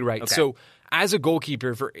exactly right. Okay. So as a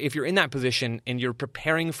goalkeeper, if you're in that position and you're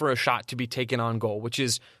preparing for a shot to be taken on goal, which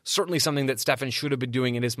is certainly something that Steffen should have been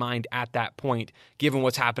doing in his mind at that point, given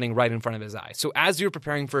what's happening right in front of his eyes. So as you're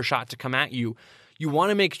preparing for a shot to come at you, you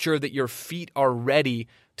want to make sure that your feet are ready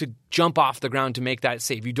to jump off the ground to make that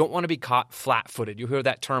save. You don't want to be caught flat-footed. You hear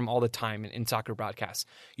that term all the time in soccer broadcasts.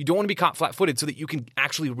 You don't want to be caught flat-footed so that you can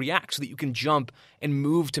actually react, so that you can jump and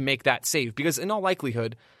move to make that save. Because in all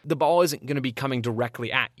likelihood, the ball isn't going to be coming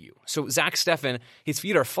directly at you. So Zach Steffen, his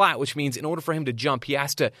feet are flat, which means in order for him to jump, he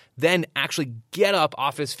has to then actually get up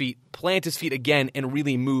off his feet, plant his feet again, and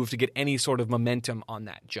really move to get any sort of momentum on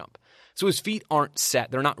that jump. So his feet aren't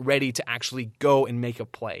set. They're not ready to actually go and make a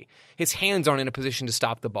play. His hands aren't in a position to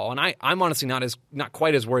stop the ball. And I'm honestly not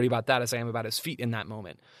quite as worried about that as I am about his feet in that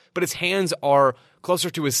moment. But his hands are closer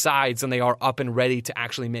to his sides than they are up and ready to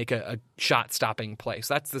actually make a shot-stopping play.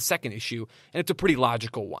 So that's the second issue, and it's a pretty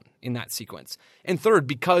logical one in that sequence. And third,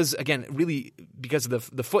 because of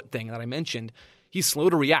the foot thing that I mentioned, he's slow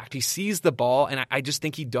to react. He sees the ball, and I just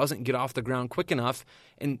think he doesn't get off the ground quick enough,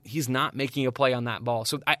 and he's not making a play on that ball.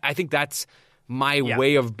 So I think that's my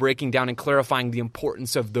way of breaking down and clarifying the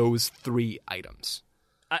importance of those three items.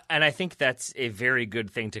 And I think that's a very good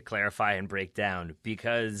thing to clarify and break down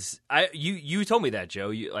because you told me that, Joe,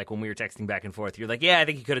 when we were texting back and forth, you're like, yeah, I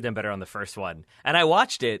think he could have done better on the first one. And I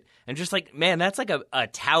watched it and just like, man, that's like a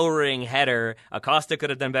towering header. Acosta could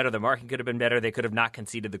have done better. The marking could have been better. They could have not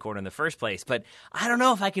conceded the corner in the first place. But I don't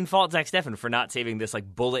know if I can fault Zach Steffen for not saving this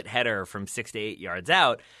like bullet header from 6 to 8 yards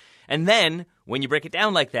out. And then when you break it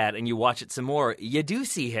down like that and you watch it some more, you do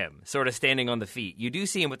see him sort of standing on the feet. You do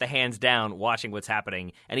see him with the hands down watching what's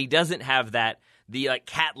happening. And he doesn't have the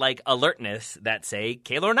cat-like alertness that, say,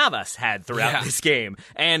 Keylor Navas had throughout this game.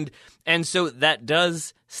 And so that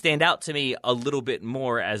does stand out to me a little bit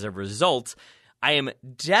more as a result. I am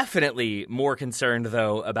definitely more concerned,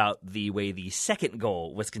 though, about the way the second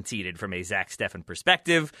goal was conceded from a Zach Steffen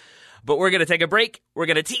perspective. But we're going to take a break. We're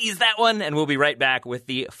going to tease that one, and we'll be right back with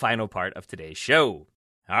the final part of today's show.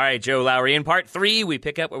 All right, Joe Lowry, in part 3, we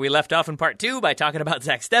pick up where we left off in part 2 by talking about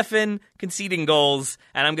Zach Steffen conceding goals,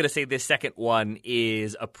 and I'm going to say this second one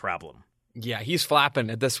is a problem. Yeah, he's flapping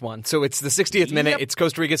at this one. So it's the 60th minute. It's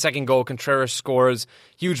Costa Rica's second goal. Contreras scores.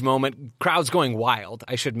 Huge moment. Crowd's going wild,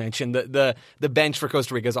 I should mention. The bench for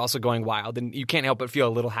Costa Rica is also going wild, and you can't help but feel a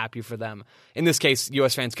little happy for them. In this case,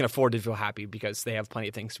 U.S. fans can afford to feel happy because they have plenty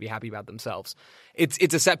of things to be happy about themselves.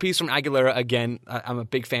 It's a set piece from Aguilera again. I'm a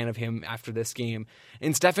big fan of him after this game.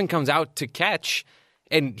 And Steffen comes out to catch,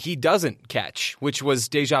 and he doesn't catch, which was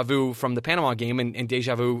deja vu from the Panama game and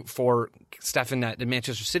deja vu for Steffen at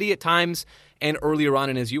Manchester City at times and earlier on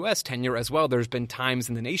in his U.S. tenure as well. There's been times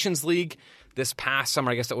in the Nations League this past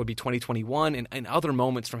summer, I guess that would be 2021, and other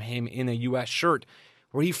moments from him in a U.S. shirt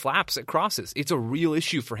where he flaps at crosses. It's a real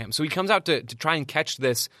issue for him. So he comes out to try and catch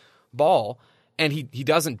this ball, and he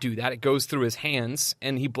doesn't do that. It goes through his hands,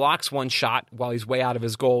 and he blocks one shot while he's way out of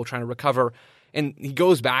his goal trying to recover. And he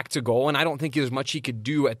goes back to goal, and I don't think there's much he could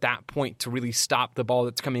do at that point to really stop the ball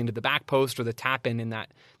that's coming into the back post or the tap-in that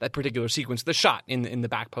particular sequence, the shot in the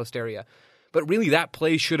back post area. But really, that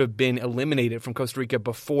play should have been eliminated from Costa Rica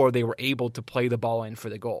before they were able to play the ball in for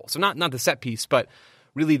the goal. So not the set piece, but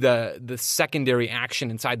really the secondary action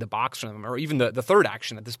inside the box from them, or even the third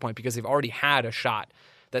action at this point, because they've already had a shot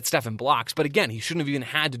that Steffen blocks. But again, he shouldn't have even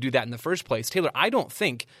had to do that in the first place. Taylor, I don't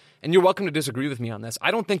think, and you're welcome to disagree with me on this, I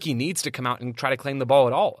don't think he needs to come out and try to claim the ball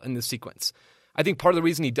at all in this sequence. I think part of the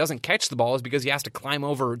reason he doesn't catch the ball is because he has to climb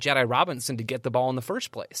over Jedi Robinson to get the ball in the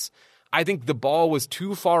first place. I think the ball was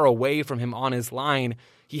too far away from him on his line.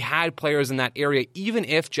 He had players in that area. Even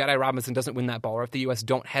if Jedi Robinson doesn't win that ball or if the U.S.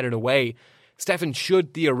 don't head it away, Steffen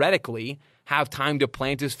should theoretically have time to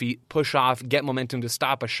plant his feet, push off, get momentum to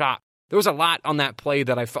stop a shot. There was a lot on that play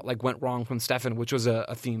that I felt like went wrong from Steffen, which was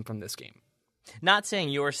a theme from this game. Not saying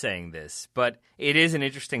you're saying this, but it is an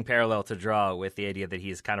interesting parallel to draw with the idea that he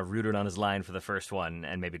is kind of rooted on his line for the first one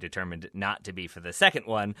and maybe determined not to be for the second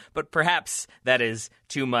one, but perhaps that is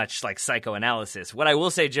too much like psychoanalysis. What I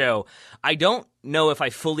will say, Joe, I don't know if I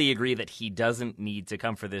fully agree that he doesn't need to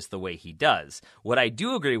come for this the way he does. What I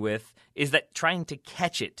do agree with is that trying to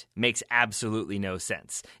catch it makes absolutely no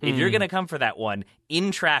sense. If you're going to come for that one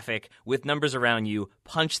in traffic with numbers around you,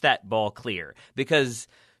 punch that ball clear. Because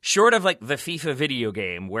short of like the FIFA video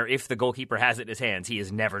game where if the goalkeeper has it in his hands, he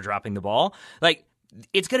is never dropping the ball, like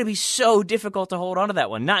it's going to be so difficult to hold on to that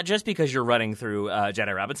one, not just because you're running through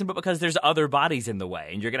Jedi Robinson, but because there's other bodies in the way,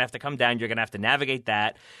 and you're going to have to come down, you're going to have to navigate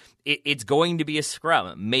that. It's going to be a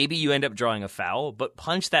scrum. Maybe you end up drawing a foul, but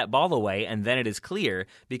punch that ball away, and then it is clear,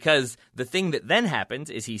 because the thing that then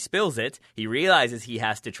happens is he spills it, he realizes he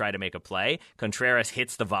has to try to make a play, Contreras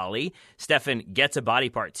hits the volley, Stefan gets a body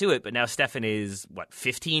part to it, but now Stefan is,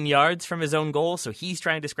 15 yards from his own goal, so he's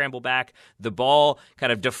trying to scramble back, the ball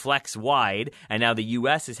kind of deflects wide, and now the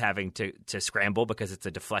U.S. is having to scramble because it's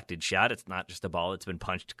a deflected shot, it's not just a ball, it's been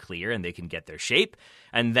punched clear, and they can get their shape,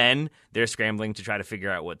 and then they're scrambling to try to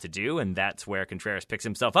figure out what to do, and that's where Contreras picks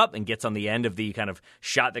himself up and gets on the end of the kind of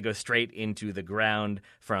shot that goes straight into the ground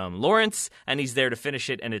from Lawrence, and he's there to finish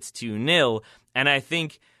it, and it's 2-0. And I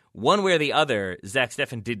think one way or the other, Zach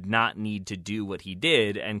Steffen did not need to do what he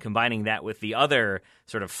did, and combining that with the other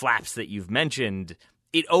sort of flaps that you've mentioned,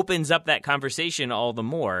 it opens up that conversation all the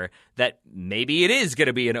more that maybe it is going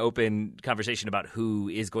to be an open conversation about who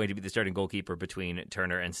is going to be the starting goalkeeper between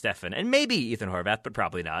Turner and Steffen. And maybe Ethan Horvath, but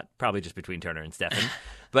probably not. Probably just between Turner and Steffen.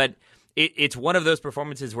 But it's one of those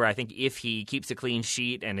performances where I think if he keeps a clean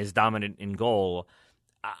sheet and is dominant in goal,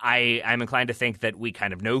 I'm inclined to think that we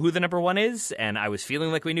kind of know who the number one is, and I was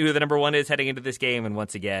feeling like we knew who the number one is heading into this game, and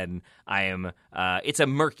once again, it's a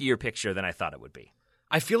murkier picture than I thought it would be.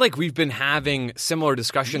 I feel like we've been having similar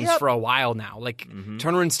discussions for a while now. Like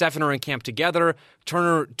Turner and Steffen are in camp together.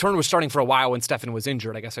 Turner was starting for a while when Steffen was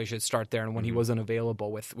injured. I guess I should start there, and when he wasn't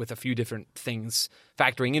available with a few different things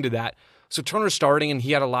factoring into that. So Turner's starting, and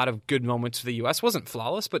he had a lot of good moments for the U.S. Wasn't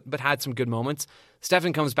flawless, but had some good moments.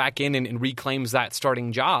 Steffen comes back in and reclaims that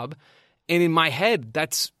starting job. And in my head,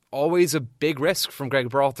 that's always a big risk from Greg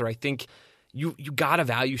Berhalter. I think you got to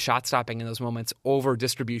value shot stopping in those moments over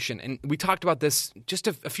distribution. And we talked about this just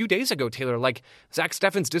a few days ago, Taylor. Like, Zach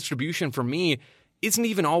Steffen's distribution for me isn't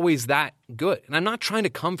even always that good. And I'm not trying to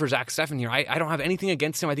come for Zach Steffen here. I don't have anything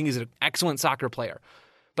against him. I think he's an excellent soccer player.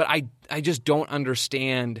 But I just don't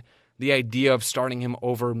understand the idea of starting him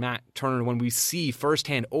over Matt Turner when we see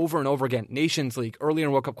firsthand over and over again, Nations League, earlier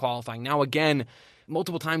in World Cup qualifying, now again,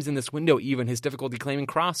 multiple times in this window even, his difficulty claiming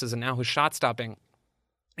crosses and now his shot stopping.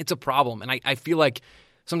 It's a problem. And I feel like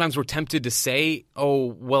sometimes we're tempted to say, oh,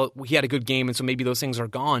 well, he had a good game, and so maybe those things are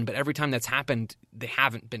gone. But every time that's happened, they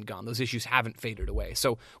haven't been gone. Those issues haven't faded away.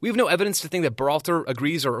 So we have no evidence to think that Berhalter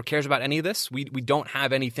agrees or cares about any of this. We don't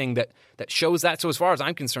have anything that shows that. So as far as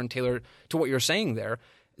I'm concerned, Taylor, to what you're saying there,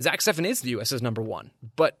 Zach Steffen is the U.S.'s number one.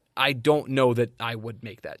 But I don't know that I would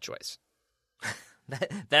make that choice.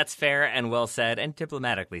 That's fair and well said and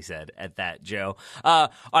diplomatically said at that, Joe.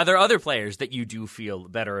 Are there other players that you do feel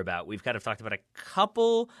better about? We've kind of talked about a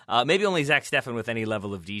couple, maybe only Zach Steffen with any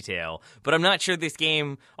level of detail, but I'm not sure this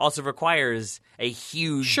game also requires a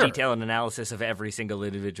huge detail and analysis of every single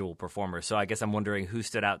individual performer. So I guess I'm wondering who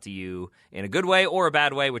stood out to you in a good way or a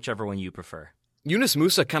bad way, whichever one you prefer. Yunus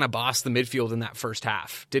Musah kind of bossed the midfield in that first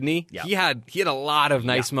half, didn't he? Yeah. He had a lot of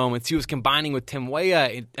nice moments. He was combining with Tim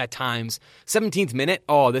Weah at times. 17th minute.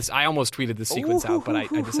 Oh, I almost tweeted the sequence out, but I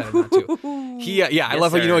decided not to. I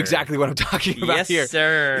love how you know exactly what I'm talking about here. Yes,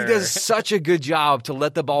 sir. He does such a good job to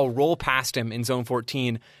let the ball roll past him in zone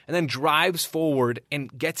 14 and then drives forward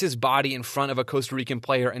and gets his body in front of a Costa Rican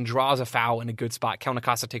player and draws a foul in a good spot. Cal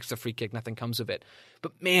Nakasa takes the free kick. Nothing comes of it.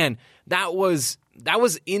 But man, that was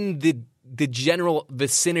in the general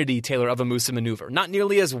vicinity, Taylor, of a Musah maneuver. Not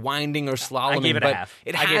nearly as winding or slaloming, but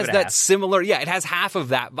it has that similar, it has half of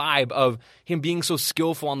that vibe of him being so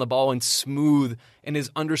skillful on the ball and smooth and his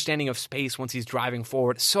understanding of space once he's driving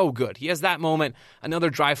forward. So good. He has that moment, another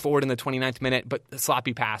drive forward in the 29th minute, but a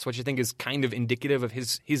sloppy pass, which I think is kind of indicative of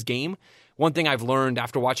his game. One thing I've learned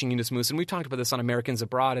after watching Yunus Musah, and we've talked about this on Americans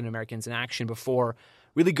Abroad and Americans in Action before,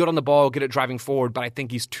 really good on the ball, good at driving forward, but I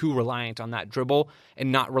think he's too reliant on that dribble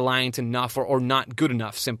and not reliant enough or not good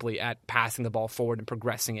enough simply at passing the ball forward and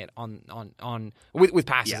progressing it with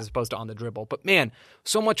passes as opposed to on the dribble. But man,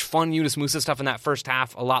 so much fun Yunus Musah stuff in that first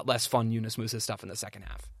half, a lot less fun Yunus Musah stuff in the second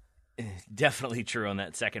half. Definitely true on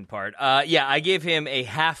that second part. I gave him a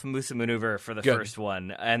half Musah maneuver for the first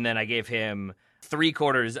one, and then I gave him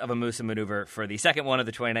 3/4 of a Musa maneuver for the second one of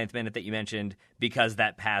the 29th minute that you mentioned because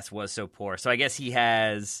that pass was so poor. So I guess he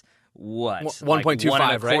has what?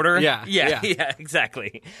 1.25, right? Yeah,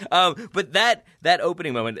 exactly. But that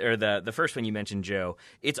opening moment, or the first one you mentioned, Joe,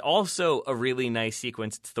 it's also a really nice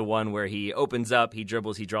sequence. It's the one where he opens up, he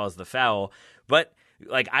dribbles, he draws the foul. But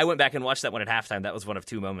I went back and watched that one at halftime. That was one of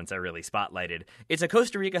two moments I really spotlighted. It's a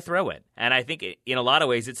Costa Rica throw-in, and I think in a lot of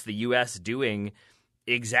ways it's the U.S. doing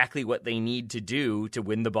exactly what they need to do to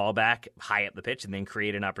win the ball back high up the pitch and then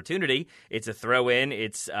create an opportunity. It's a throw-in.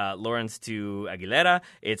 It's Lawrence to Aguilera.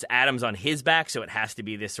 It's Adams on his back, so it has to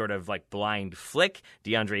be this sort of blind flick.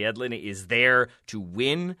 DeAndre Edlin is there to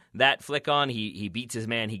win that flick on. He beats his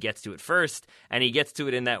man. He gets to it first, and he gets to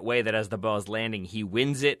it in that way that as the ball is landing, he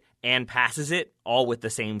wins it and passes it, all with the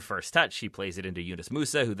same first touch. He plays it into Yunus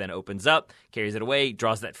Musa, who then opens up, carries it away,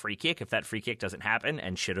 draws that free kick. If that free kick doesn't happen,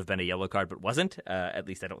 and should have been a yellow card but wasn't, at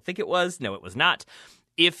least I don't think it was. No, it was not.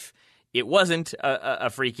 If it wasn't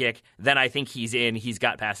a free kick, then I think he's in. He's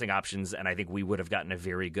got passing options, and I think we would have gotten a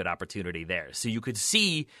very good opportunity there. So you could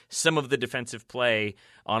see some of the defensive play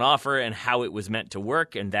on offer and how it was meant to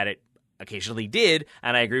work, and that it occasionally did,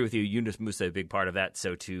 and I agree with you. Yunus Musa, a big part of that.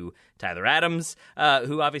 So too Tyler Adams,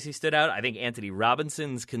 who obviously stood out. I think Anthony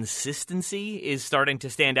Robinson's consistency is starting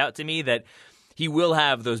to stand out to me, that he will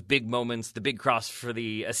have those big moments, the big cross for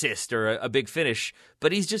the assist or a big finish,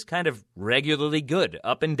 but he's just kind of regularly good.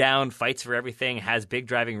 Up and down, fights for everything, has big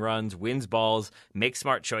driving runs, wins balls, makes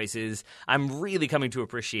smart choices. I'm really coming to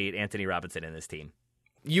appreciate Anthony Robinson in this team.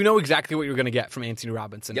 You know exactly what you're going to get from Anthony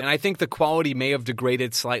Robinson. Yep. And I think the quality may have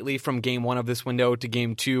degraded slightly from game 1 of this window to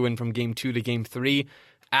game 2 and from game 2 to game 3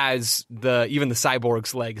 as even the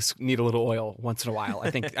cyborg's legs need a little oil once in a while.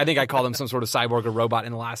 I think I called him some sort of cyborg or robot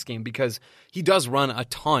in the last game because he does run a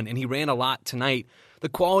ton and he ran a lot tonight. The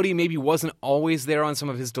quality maybe wasn't always there on some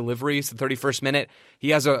of his deliveries. The 31st minute, he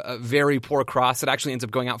has a very poor cross that actually ends up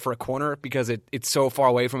going out for a corner because it's so far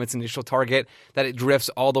away from its initial target that it drifts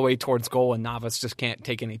all the way towards goal, and Navas just can't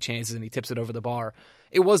take any chances, and he tips it over the bar.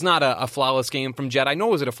 It was not a flawless game from Jed. I know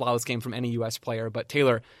it was a flawless game from any U.S. player, but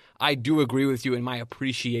Taylor, I do agree with you in my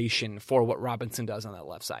appreciation for what Robinson does on that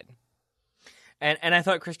left side. And I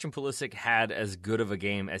thought Christian Pulisic had as good of a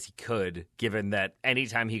game as he could, given that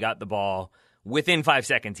anytime he got the ball, within 5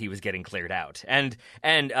 seconds, he was getting cleared out. And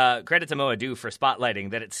credit to Mo Adu for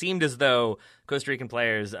spotlighting that it seemed as though Costa Rican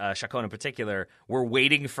players, Chacon in particular, were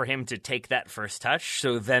waiting for him to take that first touch,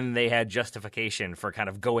 so then they had justification for kind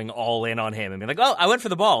of going all in on him and being like, oh, I went for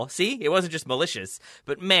the ball. See? It wasn't just malicious.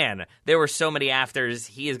 But man, there were so many afters.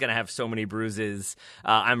 He is going to have so many bruises.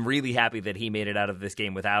 I'm really happy that he made it out of this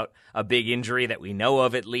game without a big injury that we know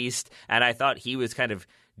of, at least. And I thought he was kind of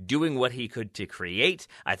doing what he could to create.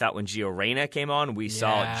 I thought when Gio Reyna came on, we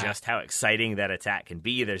saw just how exciting that attack can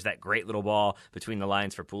be. There's that great little ball between the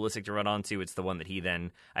lines for Pulisic to run onto. It's the one that he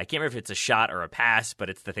then, I can't remember if it's a shot or a pass, but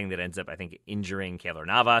it's the thing that ends up, I think, injuring Keylor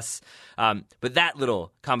Navas. But that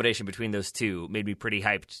little combination between those two made me pretty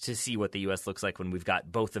hyped to see what the U.S. looks like when we've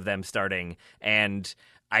got both of them starting, and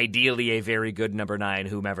ideally a very good number 9,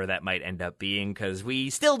 whomever that might end up being, because we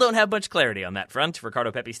still don't have much clarity on that front. Ricardo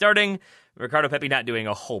Pepi starting, Ricardo Pepi not doing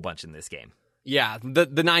a whole bunch in this game. Yeah, the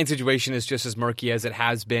 9 situation is just as murky as it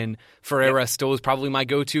has been. Ferreira still is probably my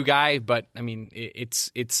go-to guy, but I mean, it's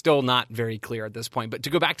still not very clear at this point. But to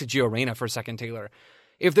go back to Gio Reyna for a second, Taylor,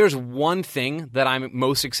 if there's one thing that I'm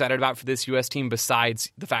most excited about for this U.S. team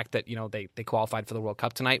besides the fact that, they qualified for the World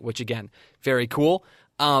Cup tonight, which again, very cool,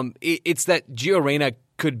 it's that Gio Reyna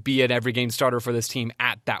could be an every game starter for this team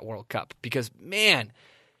at that World Cup, because man,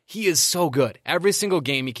 he is so good. Every single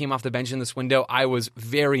game he came off the bench in this window, I was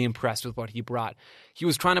very impressed with what he brought. He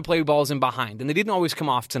was trying to play balls in behind, and they didn't always come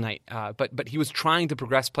off tonight, but he was trying to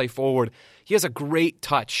progress play forward. He has a great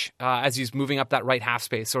touch as he's moving up that right half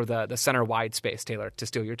space, or the center wide space, Taylor, to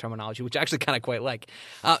steal your terminology, which I actually kind of quite like.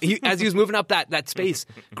 As he was moving up that space,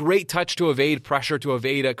 great touch to evade pressure, to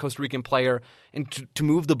evade a Costa Rican player, and to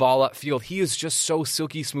move the ball upfield. He is just so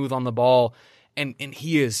silky smooth on the ball. And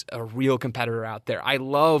he is a real competitor out there. I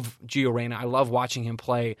love Gio Reyna. I love watching him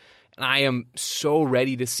play. And I am so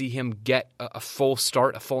ready to see him get a full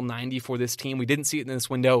start, a full 90 for this team. We didn't see it in this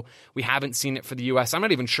window. We haven't seen it for the U.S. I'm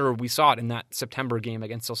not even sure we saw it in that September game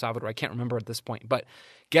against El Salvador. I can't remember at this point. But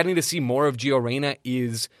getting to see more of Gio Reyna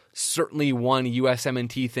is certainly one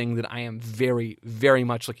USMNT thing that I am very, very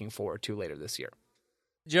much looking forward to later this year.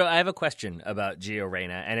 Joe, I have a question about Gio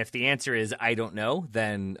Reyna, and if the answer is I don't know,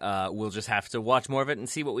 then we'll just have to watch more of it and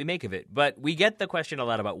see what we make of it. But we get the question a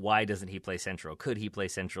lot about why doesn't he play central? Could he play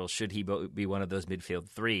central? Should he be one of those midfield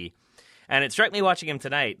 3? And it struck me watching him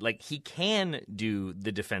tonight, like he can do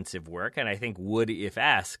the defensive work, and I think would if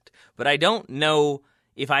asked, but I don't know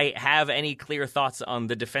if I have any clear thoughts on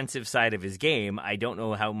the defensive side of his game. I don't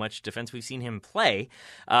know how much defense we've seen him play.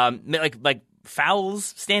 Like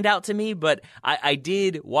fouls stand out to me, but I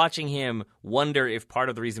did, watching him, wonder if part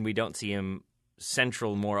of the reason we don't see him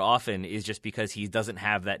central more often is just because he doesn't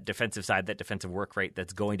have that defensive side, that defensive work rate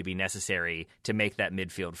that's going to be necessary to make that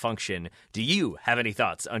midfield function. Do you have any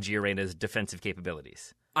thoughts on Gio Reyna's defensive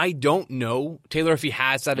capabilities? I don't know, Taylor, if he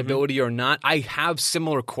has that ability or not. I have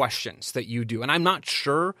similar questions that you do, and I'm not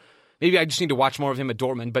sure. Maybe I just need to watch more of him at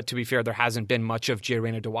Dortmund, but to be fair, there hasn't been much of Gio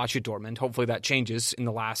Reyna to watch at Dortmund. Hopefully that changes in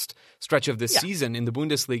the last stretch of this season in the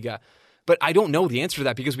Bundesliga. But I don't know the answer to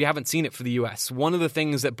that because we haven't seen it for the U.S. One of the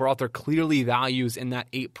things that Berhalter clearly values in that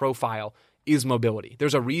 8 profile is mobility.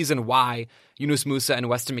 There's a reason why Yunus Musah and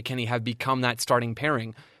Weston McKennie have become that starting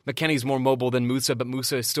pairing. McKennie's more mobile than Musah, but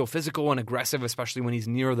Musah is still physical and aggressive, especially when he's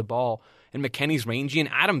near the ball. And McKennie's rangy, and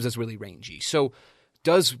Adams is really rangy. So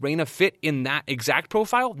does Reyna fit in that exact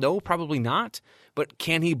profile? No, probably not. But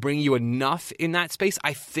can he bring you enough in that space?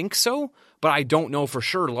 I think so, but I don't know for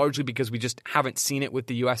sure, largely because we just haven't seen it with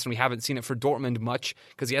the U.S. and we haven't seen it for Dortmund much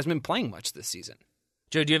because he hasn't been playing much this season.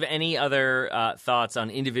 Joe, do you have any other thoughts on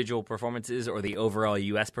individual performances or the overall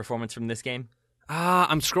U.S. performance from this game?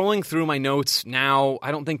 I'm scrolling through my notes now.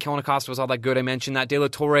 I don't think Kellen Acosta was all that good. I mentioned that. De La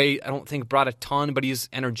Torre, I don't think brought a ton, but he's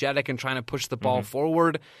energetic and trying to push the ball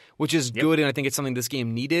forward, which is good, and I think it's something this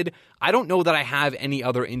game needed. I don't know that I have any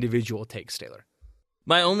other individual takes, Taylor.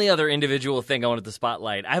 My only other individual thing I wanted to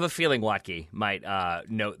spotlight, I have a feeling Watke might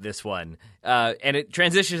note this one. And it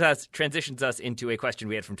transitions us into a question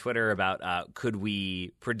we had from Twitter about could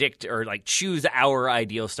we predict or choose our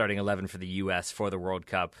ideal starting 11 for the U.S. for the World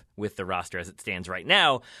Cup with the roster as it stands right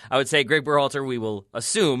now. I would say Greg Berhalter, we will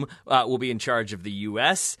assume, will be in charge of the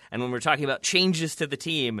U.S. And when we're talking about changes to the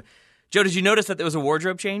team, Joe, did you notice that there was a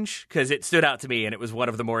wardrobe change? Because it stood out to me, and it was one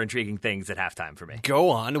of the more intriguing things at halftime for me. Go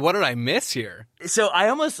on. What did I miss here? So I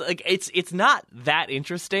almost, it's not that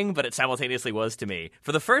interesting, but it simultaneously was to me.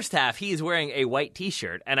 For the first half, he is wearing a white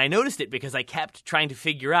T-shirt, and I noticed it because I kept trying to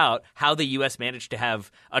figure out how the U.S. managed to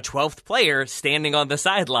have a 12th player standing on the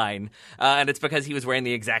sideline, and it's because he was wearing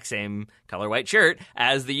the exact same color white shirt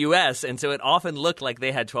as the U.S., and so it often looked like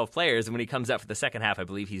they had 12 players, and when he comes out for the second half, I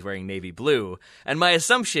believe he's wearing navy blue. And my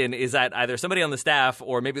assumption is that either somebody on the staff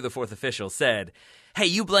or maybe the fourth official said, hey,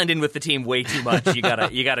 you blend in with the team way too much. You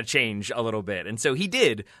gotta change a little bit. And so he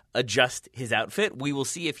did adjust his outfit. We will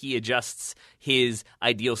see if he adjusts his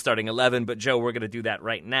ideal starting 11. But, Joe, we're going to do that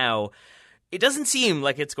right now. It doesn't seem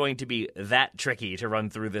like it's going to be that tricky to run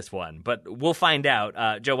through this one, but we'll find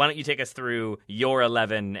out. Joe, why don't you take us through your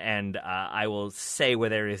 11, and I will say where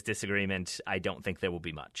there is disagreement. I don't think there will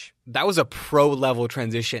be much. That was a pro-level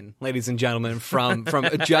transition, ladies and gentlemen, from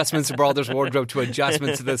adjustments to Berhalter's wardrobe to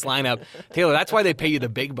adjustments to this lineup. Taylor, that's why they pay you the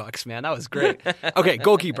big bucks, man. That was great. Okay,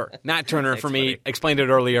 goalkeeper, Matt Turner for me. Buddy. Explained it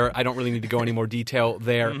earlier. I don't really need to go any more detail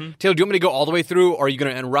there. Mm-hmm. Taylor, do you want me to go all the way through, or are you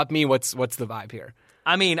going to interrupt me? What's the vibe here?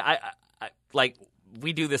 I mean,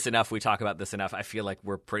 we do this enough. We talk about this enough. I feel like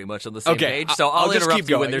we're pretty much on the same page. So I'll just interrupt keep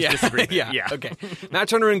going. You when there's disagreement. Yeah. Okay. Matt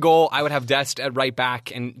Turner in goal. I would have Dest at right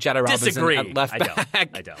back and Jedi Robinson at left back.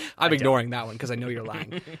 I don't. I'm ignoring that one because I know you're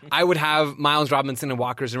lying. I would have Miles Robinson and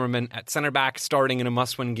Walker Zimmerman at center back starting in a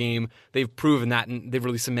must-win game. They've proven that, and they've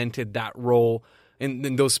really cemented that role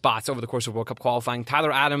in those spots over the course of World Cup qualifying.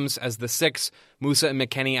 Tyler Adams as the 6, Musah and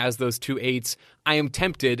McKennie as those 2 8s. I am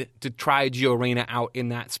tempted to try Gio Reyna out in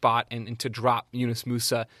that spot and to drop Yunus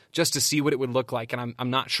Musah just to see what it would look like. And I'm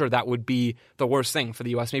not sure that would be the worst thing for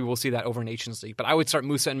the U.S. Maybe we'll see that over Nations League. But I would start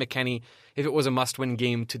Musah and McKennie if it was a must-win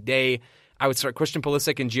game today. I would start Christian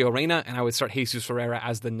Pulisic and Gio Reyna, and I would start Jesus Ferreira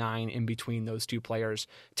as the 9 in between those 2 players.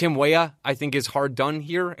 Tim Weah, I think, is hard done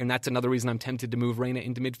here, and that's another reason I'm tempted to move Reyna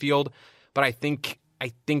into midfield. But I think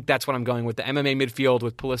that's what I'm going with, the MMA midfield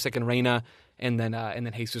with Pulisic and Reyna, and then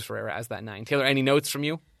Jesus Ferreira as that 9. Taylor, any notes from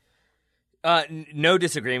you? No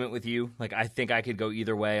disagreement with you. I think I could go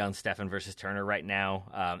either way on Steffen versus Turner right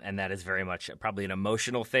now, and that is very much probably an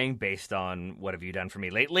emotional thing based on what have you done for me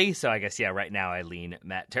lately. So I guess, right now I lean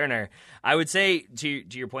Matt Turner. I would say, to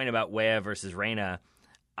your point about Weah versus Reyna,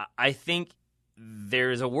 I think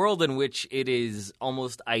there's a world in which it is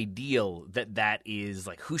almost ideal that is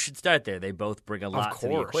who should start there. They both bring a lot to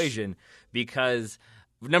the equation because,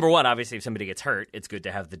 number one, obviously if somebody gets hurt, it's good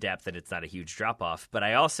to have the depth and it's not a huge drop-off. But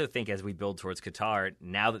I also think as we build towards Qatar,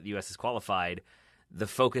 now that the U.S. is qualified, the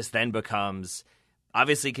focus then becomes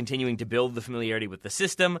Obviously, continuing to build the familiarity with the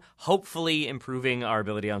system, hopefully improving our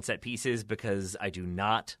ability on set pieces, because I do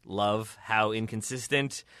not love how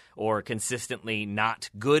inconsistent or consistently not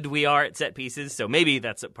good we are at set pieces. So maybe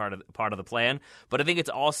that's a part of the plan. But I think it's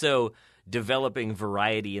also developing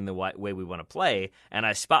variety in the way we want to play. And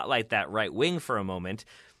I spotlight that right wing for a moment.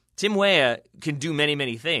 Tim Weah can do many,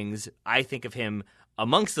 many things. I think of him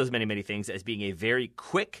amongst those many, many things as being a very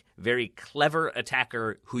quick, very clever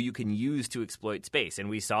attacker who you can use to exploit space. And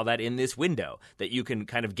we saw that in this window, that you can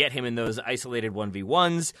kind of get him in those isolated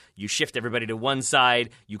 1v1s. You shift everybody to one side.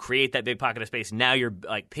 You create that big pocket of space. Now you're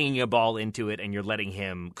like pinging a ball into it and you're letting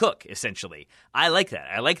him cook, essentially. I like that.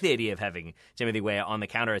 I like the idea of having Timothy Weah on the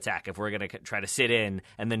counterattack if we're going to try to sit in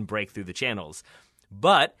and then break through the channels.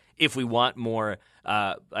 But if we want more,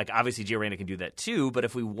 obviously Gio Reyna can do that too, but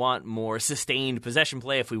if we want more sustained possession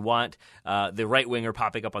play, if we want the right winger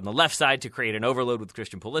popping up on the left side to create an overload with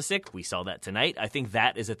Christian Pulisic, we saw that tonight. I think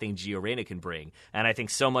that is a thing Gio Reyna can bring. And I think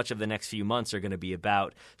so much of the next few months are going to be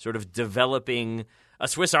about sort of developing a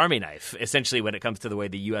Swiss Army knife, essentially, when it comes to the way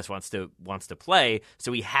the U.S. wants to play.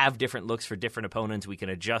 So we have different looks for different opponents. We can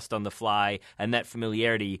adjust on the fly, and that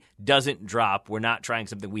familiarity doesn't drop. We're not trying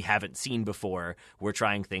something we haven't seen before. We're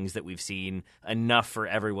trying things that we've seen enough for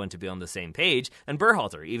everyone to be on the same page. And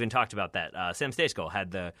Berhalter even talked about that. Sam Stejskal had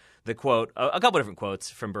the quote, a couple different quotes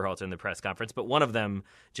from Berhalter in the press conference, but one of them,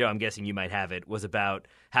 Joe, I'm guessing you might have it, was about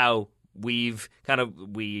how we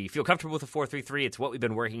feel comfortable with the 4-3-3. It's what we've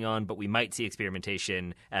been working on, but we might see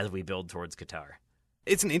experimentation as we build towards Qatar.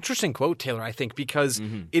 It's an interesting quote, Taylor, I think, because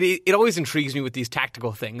it always intrigues me with these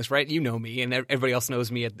tactical things, right? You know me, and everybody else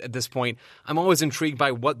knows me at this point. I'm always intrigued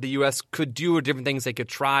by what the U.S. could do or different things they could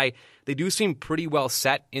try. They do seem pretty well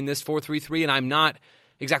set in this 4-3-3, and I'm not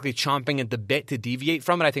exactly chomping at the bit to deviate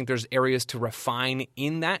from it. I think there's areas to refine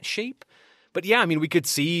in that shape. But yeah, I mean, we could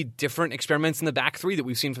see different experiments in the back three that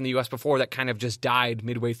we've seen from the U.S. before that kind of just died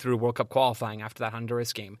midway through World Cup qualifying after that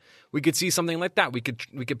Honduras game. We could see something like that. We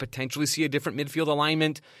could potentially see a different midfield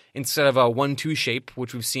alignment instead of a 1-2 shape,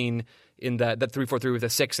 which we've seen in that 3-4-3 with a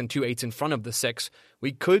 6 and 2 8s in front of the 6.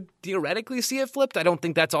 We could theoretically see it flipped. I don't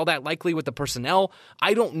think that's all that likely with the personnel.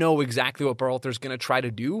 I don't know exactly what Berhalter's going to try to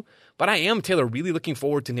do, but I am, Taylor, really looking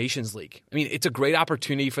forward to Nations League. I mean, it's a great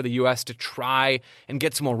opportunity for the U.S. to try and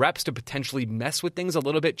get some more reps, to potentially mess with things a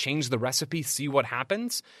little bit, change the recipe, see what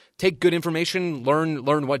happens, take good information,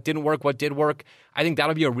 learn what didn't work, what did work. I think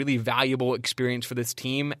that'll be a really valuable experience for this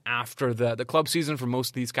team after the club season for most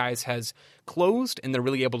of these guys has closed and they're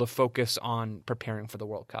really able to focus on preparing for the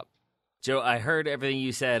World Cup. Joe, I heard everything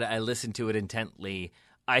you said. I listened to it intently.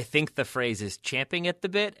 I think the phrase is champing at the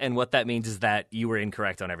bit, and what that means is that you were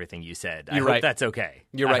incorrect on everything you said. You're right. Hope that's okay.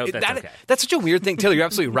 You're I right. hope that's okay. That's such a weird thing. Taylor, you're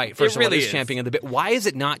absolutely right. First It of all, really it is is. champing at the bit. Why is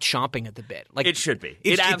it not chomping at the bit? Like It should be.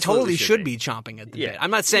 It absolutely totally should be chomping at the bit.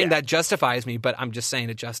 I'm not saying that justifies me, but I'm just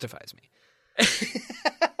saying it justifies me.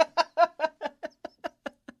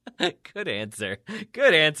 Good answer.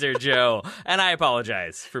 Good answer, Joe. And I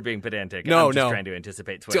apologize for being pedantic. No, I'm just trying to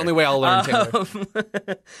anticipate Twitter. It's the only way I'll learn,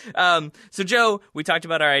 Taylor. So, Joe, we talked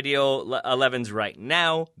about our ideal 11s right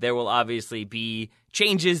now. There will obviously be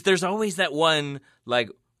changes. There's always that one,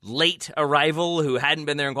 late arrival who hadn't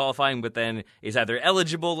been there in qualifying but then is either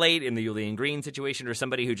eligible late in the Julian Green situation or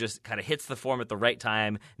somebody who just kind of hits the form at the right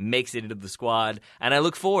time, makes it into the squad. And I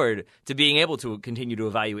look forward to being able to continue to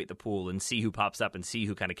evaluate the pool and see who pops up and see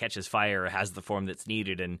who kind of catches fire or has the form that's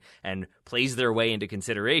needed and plays their way into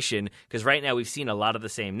consideration. Because right now we've seen a lot of the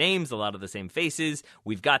same names, a lot of the same faces.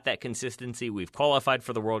 We've got that consistency. We've qualified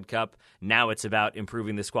for the World Cup. Now it's about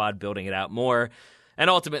improving the squad, building it out more. And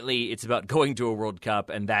ultimately, it's about going to a World Cup,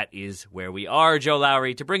 and that is where we are, Joe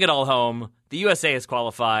Lowry. To bring it all home, the USA is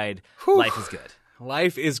qualified. Whew. Life is good.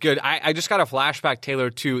 Life is good. I just got a flashback, Taylor,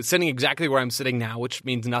 to sitting exactly where I'm sitting now, which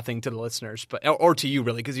means nothing to the listeners, or to you,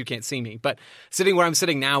 really, because you can't see me. But sitting where I'm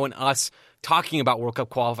sitting now and us talking about World Cup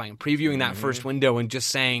qualifying, previewing that first window and just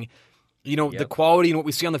saying, the quality and what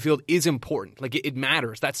we see on the field is important. Like, it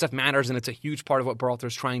matters. That stuff matters, and it's a huge part of what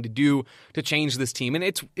Berhalter's trying to do to change this team. And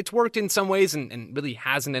it's worked in some ways and really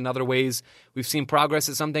hasn't in other ways. We've seen progress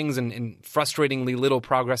at some things and frustratingly little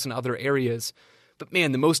progress in other areas. But,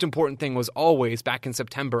 man, the most important thing was always, back in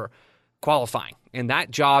September, qualifying. And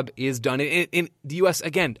that job is done. And the U.S.,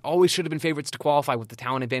 again, always should have been favorites to qualify with the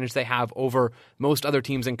talent advantage they have over most other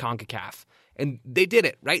teams in CONCACAF. And they did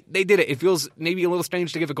it, right? They did it. It feels maybe a little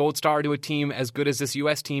strange to give a gold star to a team as good as this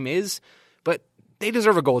U.S. team is, but they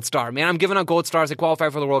deserve a gold star. Man, I'm giving out gold stars. They qualify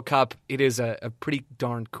for the World Cup. It is a pretty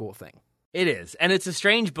darn cool thing. It is. And it's a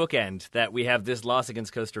strange bookend that we have this loss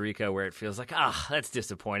against Costa Rica where it feels like, that's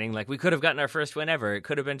disappointing. Like, we could have gotten our first win ever. It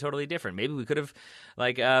could have been totally different. Maybe we could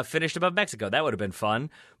have, finished above Mexico. That would have been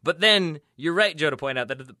fun. But then, you're right, Joe, to point out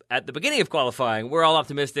that at the beginning of qualifying, we're all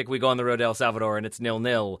optimistic. We go on the road to El Salvador, and it's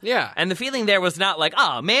 0-0. Yeah. And the feeling there was not like,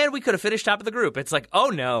 man, we could have finished top of the group. It's like, oh,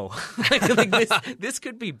 no. This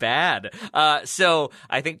could be bad. So,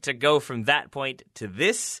 I think to go from that point to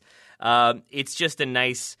this, it's just a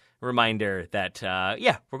nice reminder that,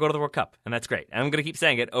 we're going to the World Cup, and that's great. And I'm going to keep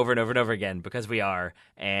saying it over and over and over again because we are.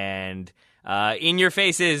 And in your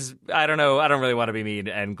faces, I don't know, I don't really want to be mean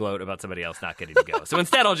and gloat about somebody else not getting to go. So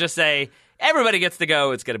instead, I'll just say, everybody gets to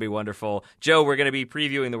go. It's going to be wonderful. Joe, we're going to be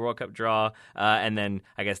previewing the World Cup draw and then,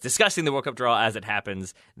 I guess, discussing the World Cup draw as it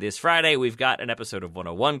happens this Friday. We've got an episode of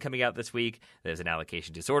 101 coming out this week. There's an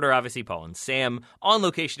allocation disorder, obviously. Paul and Sam on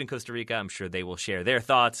location in Costa Rica. I'm sure they will share their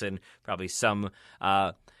thoughts and probably some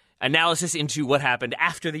analysis into what happened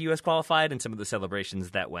after the U.S. qualified and some of the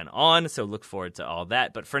celebrations that went on. So look forward to all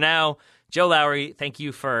that. But for now, Joe Lowery, thank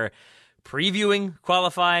you for previewing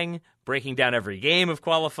qualifying, breaking down every game of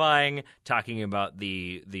qualifying, talking about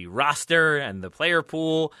the roster and the player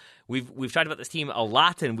pool. We've talked about this team a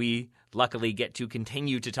lot, and we luckily get to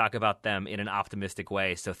continue to talk about them in an optimistic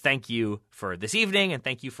way. So thank you for this evening, and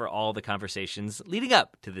thank you for all the conversations leading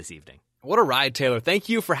up to this evening. What a ride, Taylor. Thank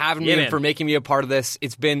you for having me and for making me a part of this.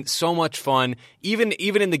 It's been so much fun, even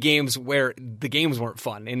in the games where the games weren't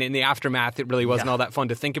fun. And in the aftermath, it really wasn't all that fun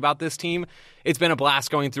to think about this team. It's been a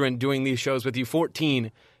blast going through and doing these shows with you.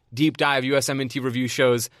 14 deep dive USMNT review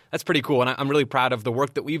shows. That's pretty cool. And I'm really proud of the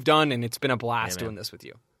work that we've done, and it's been a blast doing this with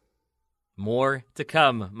you. More to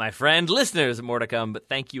come, my friend. Listeners, more to come. But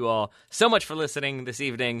thank you all so much for listening this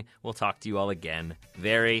evening. We'll talk to you all again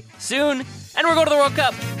very soon. And we're going to the World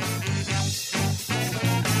Cup.